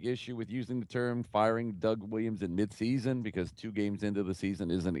would take issue with using the term firing Doug Williams in midseason because 2 games into the season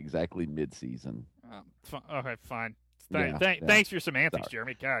isn't exactly midseason. Okay, fine. Yeah. Thanks for your semantics, Sorry.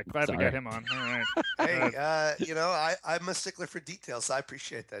 Jeremy. God, glad we got him on. All right. Hey, I'm a stickler for details, so I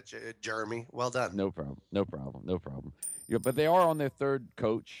appreciate that, Jeremy. Well done. No problem. Yeah, but they are on their 3rd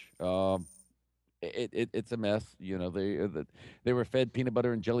coach. It's a mess. You know, they were fed peanut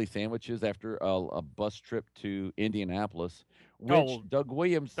butter and jelly sandwiches after a bus trip to Indianapolis, which Doug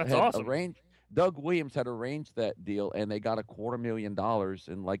Williams had arranged. Doug Williams had arranged that deal, and they got $250,000.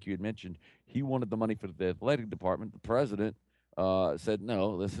 And like you had mentioned, he wanted the money for the athletic department. The president said,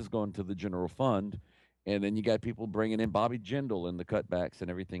 no, this is going to the general fund. And then you got people bringing in Bobby Jindal and the cutbacks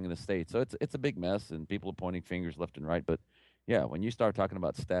and everything in the state. So it's a big mess, and people are pointing fingers left and right. But, yeah, when you start talking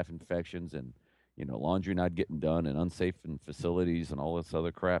about staph infections and, laundry not getting done and unsafe in facilities and all this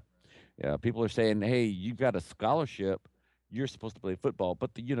other crap, people are saying, hey, you've got a scholarship. You're supposed to play football,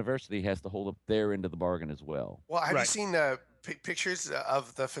 but the university has to hold up their end of the bargain as well. Well, have you seen the pictures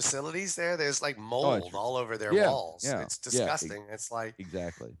of the facilities there? There's like mold all over their walls. Yeah, it's disgusting. It's like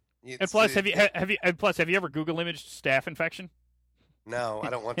exactly. And plus, have you ever Google imaged staph infection? No, I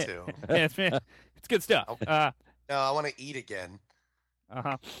don't want to. It's good stuff. No, I want to eat again.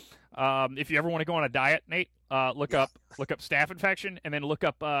 If you ever want to go on a diet, Nate, look up staph infection and then look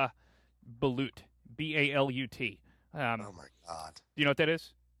up balut, BALUT. Oh my God! Do you know what that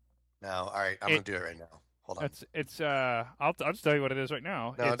is? No. All right, I'm gonna do it right now. Hold on. I'll just tell you what it is right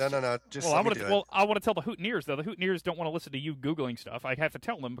now. No. Just I want to tell the Hootenannies though. The Hootenannies don't want to listen to you Googling stuff. I have to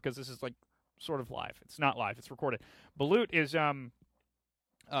tell them because this is like sort of live. It's not live. It's recorded. Balut is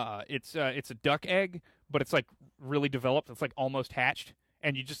it's a duck egg, but it's like really developed. It's like almost hatched.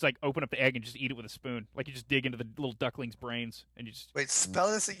 And you just like open up the egg and just eat it with a spoon. Like you just dig into the little duckling's brains and you just wait.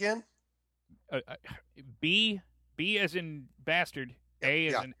 Spell this again. B as in bastard. A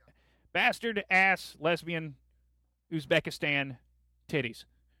as in bastard, ass, lesbian, Uzbekistan, titties.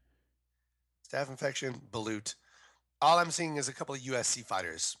 Staph infection, balut. All I'm seeing is a couple of USC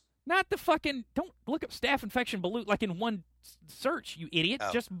fighters. Not the fucking. Don't look up staph infection balut like in one search, you idiot.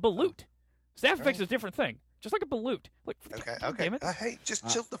 Just balut. Staph infection is a different thing. Just like a balut. Like, okay. Damn it. Hey, just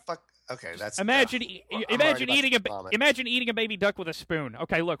chill the fuck. Okay, that's. Imagine eating a baby duck with a spoon.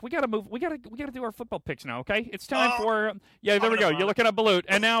 Okay, look, we gotta move. We gotta do our football picks now. Okay, it's time for. Yeah, there we go. You're looking at balut,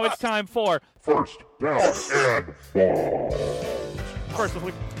 and now it's time for first down and ball. First,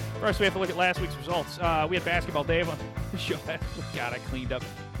 we have to look at last week's results. We had basketball Dave on the show. God, I cleaned up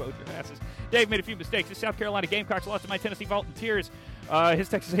both your asses. Dave made a few mistakes. His South Carolina Gamecocks lost to my Tennessee Volunteers. His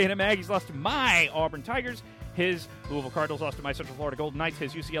Texas A&M Aggies lost to my Auburn Tigers. His Louisville Cardinals lost to my Central Florida Golden Knights.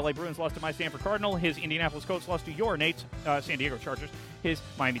 His UCLA Bruins lost to my Stanford Cardinal. His Indianapolis Colts lost to your Nate's San Diego Chargers. His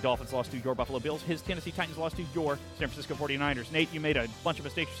Miami Dolphins lost to your Buffalo Bills. His Tennessee Titans lost to your San Francisco 49ers. Nate, you made a bunch of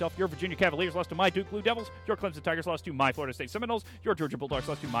mistakes yourself. Your Virginia Cavaliers lost to my Duke Blue Devils. Your Clemson Tigers lost to my Florida State Seminoles. Your Georgia Bulldogs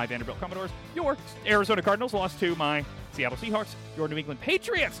lost to my Vanderbilt Commodores. Your Arizona Cardinals lost to my Seattle Seahawks. Your New England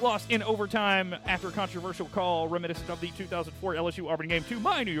Patriots lost in overtime after a controversial call reminiscent of the 2004 LSU Auburn game to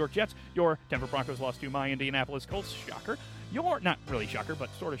my New York Jets. Your Denver Broncos lost to my Indianapolis Colts. Shocker. Your, not really shocker, but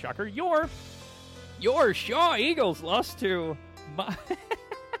sort of shocker. Your Shaw Eagles lost to my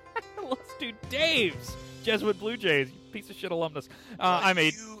lost to Dave's Jesuit Blue Jays. You piece of shit alumnus. I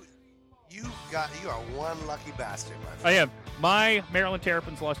made. You are one lucky bastard, my friend. I am. My Maryland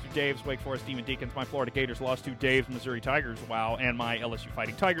Terrapins lost to Dave's Wake Forest Demon Deacons. My Florida Gators lost to Dave's Missouri Tigers. Wow. And my LSU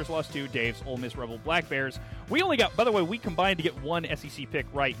Fighting Tigers lost to Dave's Ole Miss Rebel Black Bears. We only got, by the way, we combined to get one SEC pick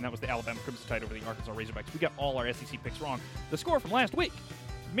right, and that was the Alabama Crimson Tide over the Arkansas Razorbacks. We got all our SEC picks wrong. The score from last week: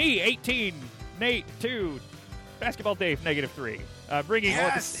 me 18, Nate 2, Basketball Dave -3. Bringing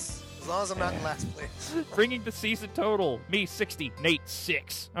yes! As long as I'm not in last place. Bringing the season total, me 60, Nate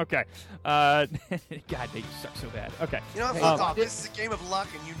 6. Okay. God, Nate, you suck so bad. Okay. You know what? This is a game of luck,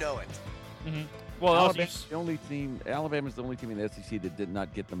 and you know it. Mm-hmm. Well, Alabama's the only team in the SEC that did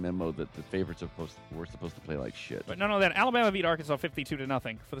not get the memo that the favorites were supposed to play like shit. But none of that. Alabama beat Arkansas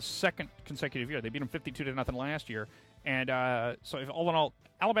 52-0 for the second consecutive year. They beat them 52-0 last year, and so if all in all,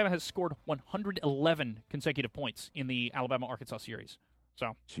 Alabama has scored 111 consecutive points in the Alabama-Arkansas series.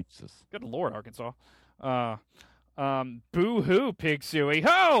 So, Jesus. Good Lord, Arkansas. Boo-hoo, Pig Suey.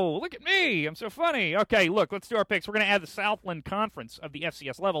 Ho! Look at me. I'm so funny. Okay, look, let's do our picks. We're going to add the Southland Conference of the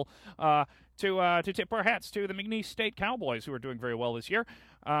FCS level to tip our hats to the McNeese State Cowboys, who are doing very well this year.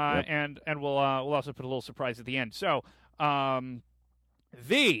 Yep. And we'll also put a little surprise at the end. So,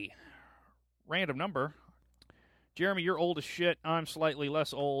 the random number. Jeremy, you're old as shit. I'm slightly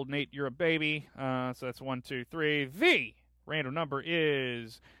less old. Nate, you're a baby. So that's 1, 2, 3. The random number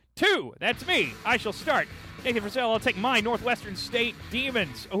is 2. That's me. I shall start. Nathan Frizzell, I'll take my Northwestern State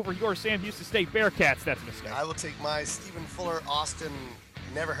Demons over your Sam Houston State Bearcats. That's a mistake. I will take my Stephen Fuller Austin,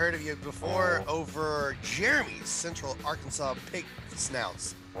 never heard of you before, over Jeremy's Central Arkansas Pig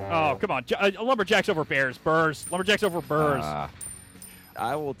Snouts. Oh, come on. Lumberjacks over Bears. Burrs. Lumberjacks over Burrs.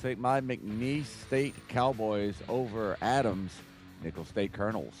 I will take my McNeese State Cowboys over Adams Nickel State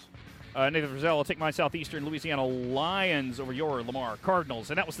Colonels. Nathan Frizzell will take my Southeastern Louisiana Lions over your Lamar Cardinals.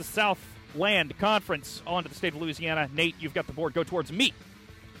 And that was the Southland Conference. On to the state of Louisiana. Nate, you've got the board. Go towards me.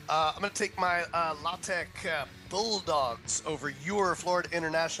 I'm going to take my La Tech Bulldogs over your Florida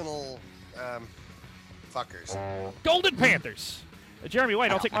International fuckers. Golden Panthers. Jeremy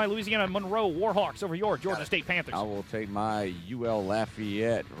White, I'll take my Louisiana Monroe Warhawks over your Georgia State Panthers. I will take my UL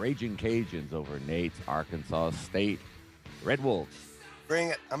Lafayette Raging Cajuns over Nate's Arkansas State Red Wolves. Bring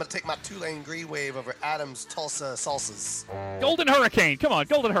it. I'm going to take my Tulane Green Wave over Adams Tulsa Salsas. Golden Hurricane. Come on,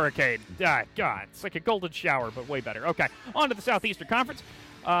 Golden Hurricane. God, it's like a golden shower, but way better. Okay, on to the Southeastern Conference.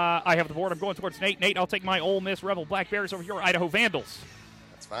 I have the board. I'm going towards Nate. Nate, I'll take my Ole Miss Rebel Black Bears over your Idaho Vandals.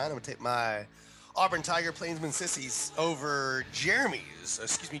 That's fine. I'm going to take my Auburn Tiger Plainsman Sissies over Jeremy's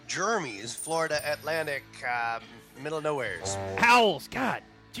Florida Atlantic Middle of Nowheres. Howls. God,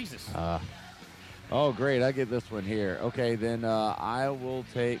 Jesus. Oh, great. I get this one here. Okay, then I will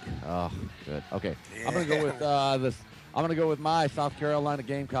take good. Okay. Yeah. I'm going to go with this. I'm going to go with my South Carolina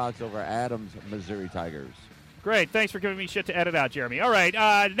Gamecocks over Adams Missouri Tigers. Great. Thanks for giving me shit to edit out, Jeremy. All right,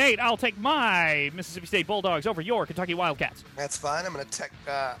 Nate, I'll take my Mississippi State Bulldogs over your Kentucky Wildcats. That's fine. I'm going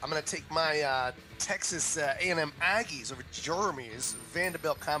to take my Texas A&M Aggies over Jeremy's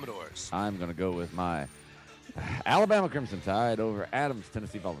Vanderbilt Commodores. I'm going to go with my Alabama Crimson Tide over Adams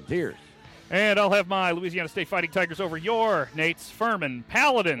Tennessee Volunteers. And I'll have my Louisiana State Fighting Tigers over your Nate's Furman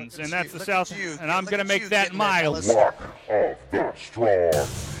Paladins, and that's the South. And I'm going to make that mild. Luck of the strong.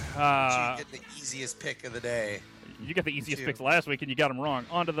 You get the easiest pick of the day. You got the easiest picks last week, and you got them wrong.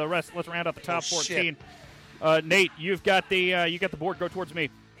 On to the rest. Let's round out the top 14. Nate, you've got the board. Go towards me.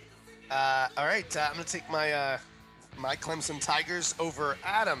 All right, I'm going to take my my Clemson Tigers over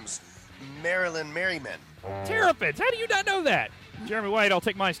Adams Maryland Merrymen. Terrapins. How do you not know that? Jeremy White, I'll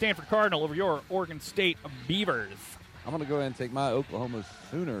take my Stanford Cardinal over your Oregon State Beavers. I'm going to go ahead and take my Oklahoma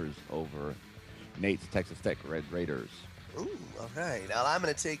Sooners over Nate's Texas Tech Red Raiders. Ooh, all right. Now I'm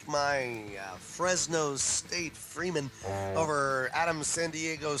going to take my Fresno State Freeman over Adams San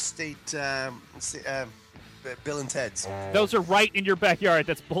Diego State Bill and Ted's. Those are right in your backyard.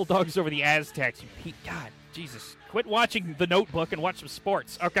 That's Bulldogs over the Aztecs. God, Jesus. Quit watching The Notebook and watch some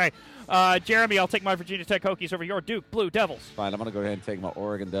sports. Okay. Jeremy, I'll take my Virginia Tech Hokies over your Duke Blue Devils. Fine. I'm going to go ahead and take my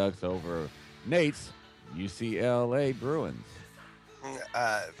Oregon Ducks over Nate's UCLA Bruins.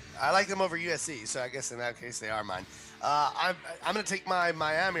 I like them over USC, so I guess in that case they are mine. I'm going to take my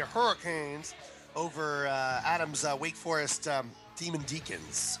Miami Hurricanes over Adams' Wake Forest Demon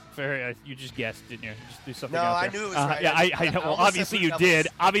Deacons. Fair. You just guessed, didn't you? Just do something. No, out I there. knew it was right. Yeah, I know. Well, obviously you did.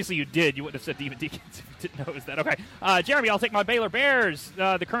 Devils. Obviously you did. You wouldn't have said Demon Deacons if you didn't know it was that. Okay, Jeremy, I'll take my Baylor Bears,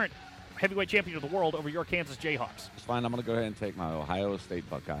 the current heavyweight champion of the world, over your Kansas Jayhawks. It's fine. I'm going to go ahead and take my Ohio State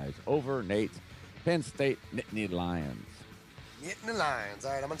Buckeyes over Nate's Penn State Nittany Lions. Nittany Lions.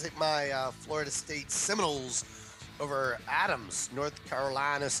 All right, I'm going to take my Florida State Seminoles over Adams, North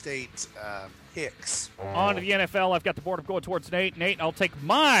Carolina State Hicks. On to the NFL. I've got the board. I'm going towards Nate. Nate, I'll take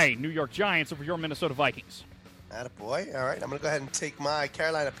my New York Giants over your Minnesota Vikings. Attaboy. All right, I'm going to go ahead and take my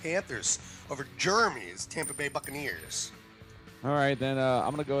Carolina Panthers over Jeremy's Tampa Bay Buccaneers. All right, then I'm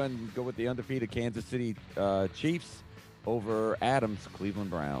going to go ahead and go with the undefeated Kansas City Chiefs over Adams'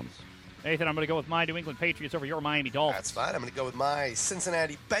 Cleveland Browns. Nathan, I'm going to go with my New England Patriots over your Miami Dolphins. That's fine. I'm going to go with my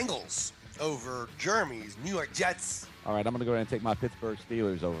Cincinnati Bengals over Jeremy's New York Jets. All right, I'm going to go ahead and take my Pittsburgh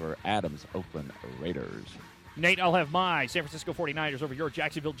Steelers over Adams' Oakland Raiders. Nate, I'll have my San Francisco 49ers over your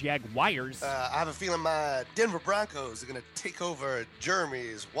Jacksonville Jaguars. I have a feeling my Denver Broncos are going to take over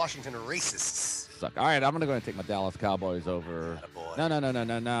Jeremy's Washington Racists. Suck. All right, I'm going to go ahead and take my Dallas Cowboys over. Attaboy.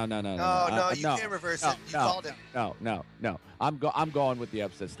 No. You can't reverse it. You called it. No. I'm going with the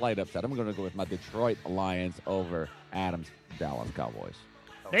upset, slight upset. I'm going to go with my Detroit Lions over Adams' Dallas Cowboys.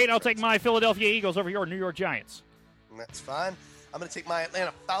 Nate, I'll take my Philadelphia Eagles over your New York Giants. That's fine. I'm going to take my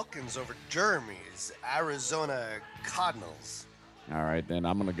Atlanta Falcons over Jeremy's Arizona Cardinals. All right, then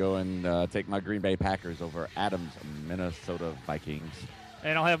I'm going to go and take my Green Bay Packers over Adams' Minnesota Vikings.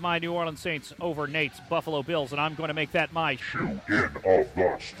 And I'll have my New Orleans Saints over Nate's Buffalo Bills, and I'm going to make that my Children of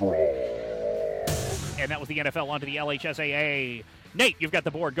the Strong. And that was the NFL. On to the LHSAA. Nate, you've got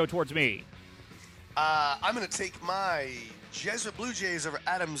the board. Go towards me. I'm going to take my Jesuit Blue Jays over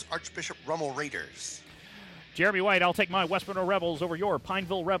Adams' Archbishop Rummel Raiders. Jeremy White, I'll take my West Monroe Rebels over your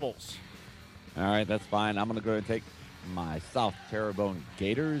Pineville Rebels. All right, that's fine. I'm going to go and take my South Terrebonne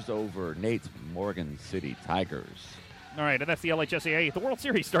Gators over Nate's Morgan City Tigers. All right, and that's the LHSAA. The World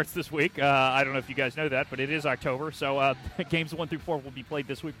Series starts this week. I don't know if you guys know that, but it is October, so games 1 through 4 will be played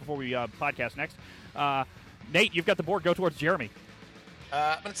this week before we podcast next. Nate, you've got the board. Go towards Jeremy.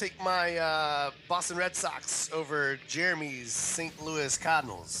 I'm going to take my Boston Red Sox over Jeremy's St. Louis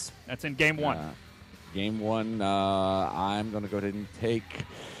Cardinals. That's in Game 1. Game 1, I'm going to go ahead and take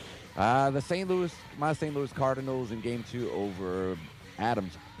my St. Louis Cardinals in Game 2 over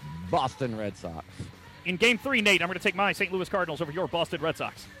Adams' Boston Red Sox. In Game 3, Nate, I'm going to take my St. Louis Cardinals over your Boston Red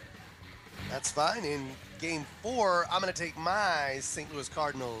Sox. That's fine. In Game 4, I'm going to take my St. Louis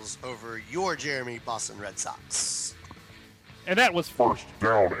Cardinals over your Jeremy Boston Red Sox. And that was First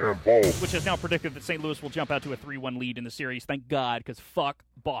down and ball. which has now predicted that St. Louis will jump out to a 3-1 lead in the series. Thank God, because fuck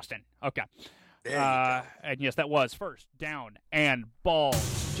Boston. Okay. There you go. And yes, that was first down and ball.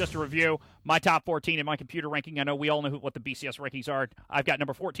 Just a review, my top 14 in my computer ranking. I know we all know what the BCS rankings are. I've got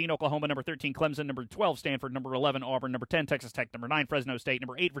number 14, Oklahoma, number 13, Clemson, number 12, Stanford, number 11, Auburn, number 10, Texas Tech, number 9, Fresno State,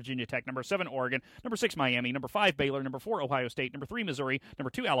 number 8, Virginia Tech, number 7, Oregon, number 6, Miami, number 5, Baylor, number 4, Ohio State, number 3, Missouri, number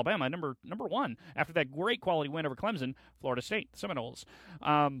 2, Alabama, number 1, after that great quality win over Clemson, Florida State, Seminoles.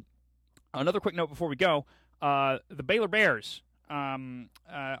 Another quick note before we go, the Baylor Bears I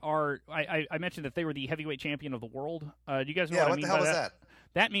mentioned that they were the heavyweight champion of the world. Do you guys know what I mean by that? Yeah, what the hell was that?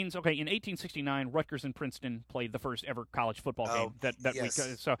 That means, okay, in 1869, Rutgers and Princeton played the first ever college football game that yes.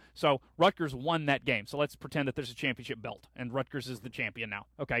 week. So Rutgers won that game. So let's pretend that there's a championship belt, and Rutgers is the champion now.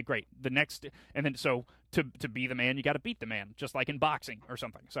 Okay, great. The next, and then so to be the man, you got to beat the man, just like in boxing or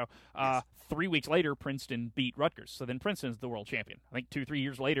something. So 3 weeks later, Princeton beat Rutgers. So then Princeton's the world champion. I think 2-3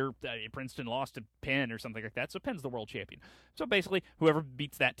 years later, Princeton lost to Penn or something like that. So Penn's the world champion. So basically, whoever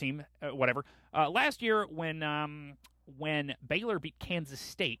beats that team, whatever. Last year, when Baylor beat Kansas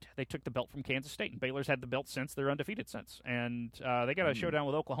State, they took the belt from Kansas State, and Baylor's had the belt since. They're undefeated since, and they got a showdown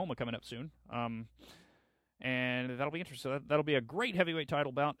with Oklahoma coming up soon, and that'll be interesting. So that'll be a great heavyweight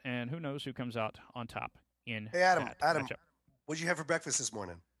title bout, and who knows who comes out on top in Hey, Adam, that matchup. what'd you have for breakfast this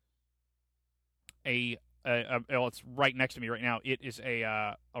morning? Well, it's right next to me right now. It is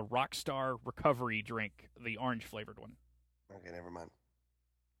a Rockstar recovery drink, the orange flavored one. Okay, never mind.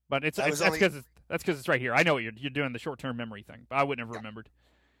 But that's because it's right here. I know you're doing the short term memory thing, but I wouldn't have remembered.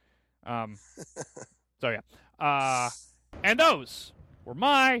 So yeah, and those were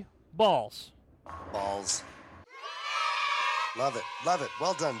my balls. Balls. Love it, love it.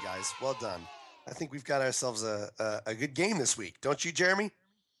 Well done, guys. Well done. I think we've got ourselves a good game this week, don't you, Jeremy?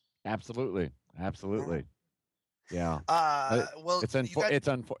 Absolutely. Yeah. Well,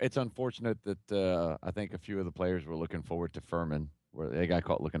 it's unfortunate that I think a few of the players were looking forward to Furman, where they got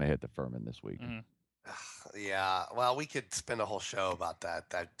caught looking ahead to Furman this week. Mm-hmm. Yeah. Well, we could spend a whole show about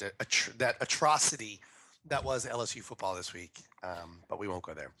that atrocity that was LSU football this week, but we won't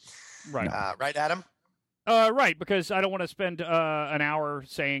go there. Right. Right, Adam? Right, because I don't want to spend an hour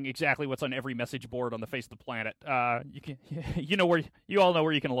saying exactly what's on every message board on the face of the planet. You can, you all know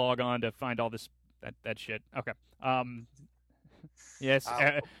where you can log on to find all this that shit. Okay. Yes.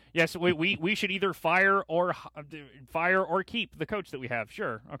 Yes. We should either fire or keep the coach that we have.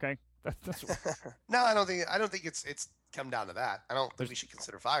 Sure. Okay. That's No, I don't think it's come down to that. I don't think we should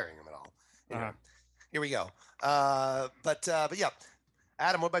consider firing him at all. Anyway, here we go. But yeah,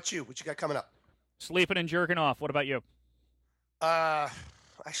 Adam, what about you? What you got coming up? Sleeping and jerking off. What about you?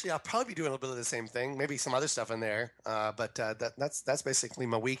 Actually, I'll probably be doing a little bit of the same thing. Maybe some other stuff in there. But that's basically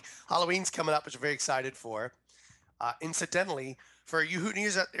my week. Halloween's coming up, which I'm very excited for. Incidentally, for you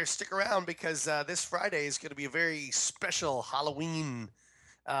Hootenannies out there, stick around because this Friday is going to be a very special Halloween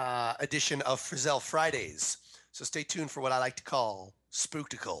edition of Frizzell Fridays. So stay tuned for what I like to call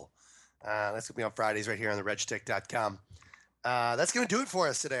Spooktical. That's going to be on Fridays right here on the redstick.com. That's going to do it for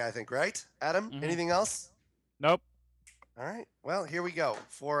us today, I think, right? Adam, anything else? Nope. All right. Well, here we go.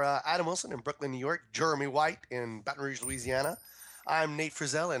 For Adam Wilson in Brooklyn, New York, Jeremy White in Baton Rouge, Louisiana, I'm Nate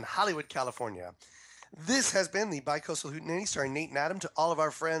Frizzell in Hollywood, California. This has been the Bicoastal Hootenanny starring Nate and Adam. To all of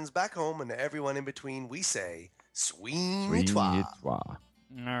our friends back home and to everyone in between, we say, Sweeney Twa. All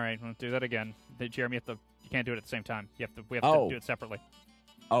right, we'll do that again. Jeremy, you can't do it at the same time. We have to do it separately.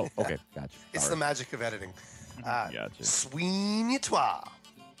 Oh, okay. Gotcha. It's the magic of editing. Gotcha. Sweeney Twa.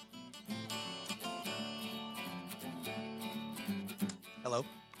 Hello?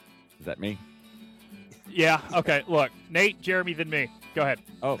 Is that me? Yeah, okay. Look, Nate, Jeremy, then me. Go ahead.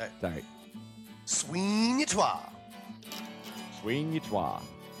 Oh, sorry. Sweeney Twa. Sweeney Twa.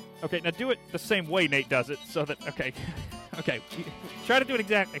 Okay, now do it the same way Nate does it so that, okay. Okay, try to do it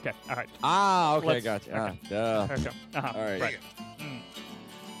exactly. Okay, all right. Okay, gotcha. Okay. Okay. All right. Right.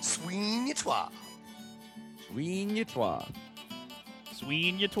 Sweeney Twa. Sweeney Twa.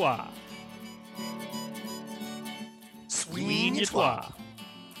 Sweeney Twa. Sweeney Twa.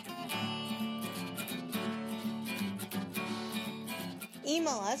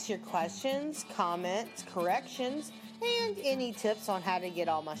 Email us your questions, comments, corrections, and any tips on how to get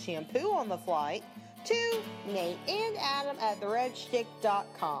all my shampoo on the flight to Nate and Adam at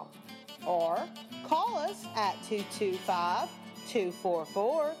theredstick.com or call us at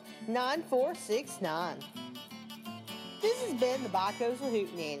 225-244-9469. This has been the Bicoastal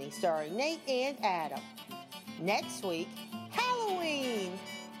Hootenanny starring Nate and Adam. Next week, Halloween!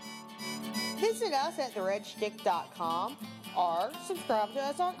 Visit us at theredstick.com or subscribe to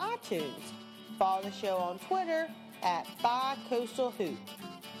us on iTunes. Follow the show on Twitter at Bicoastal Hoot.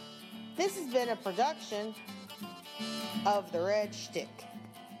 This has been a production of The Red Stick.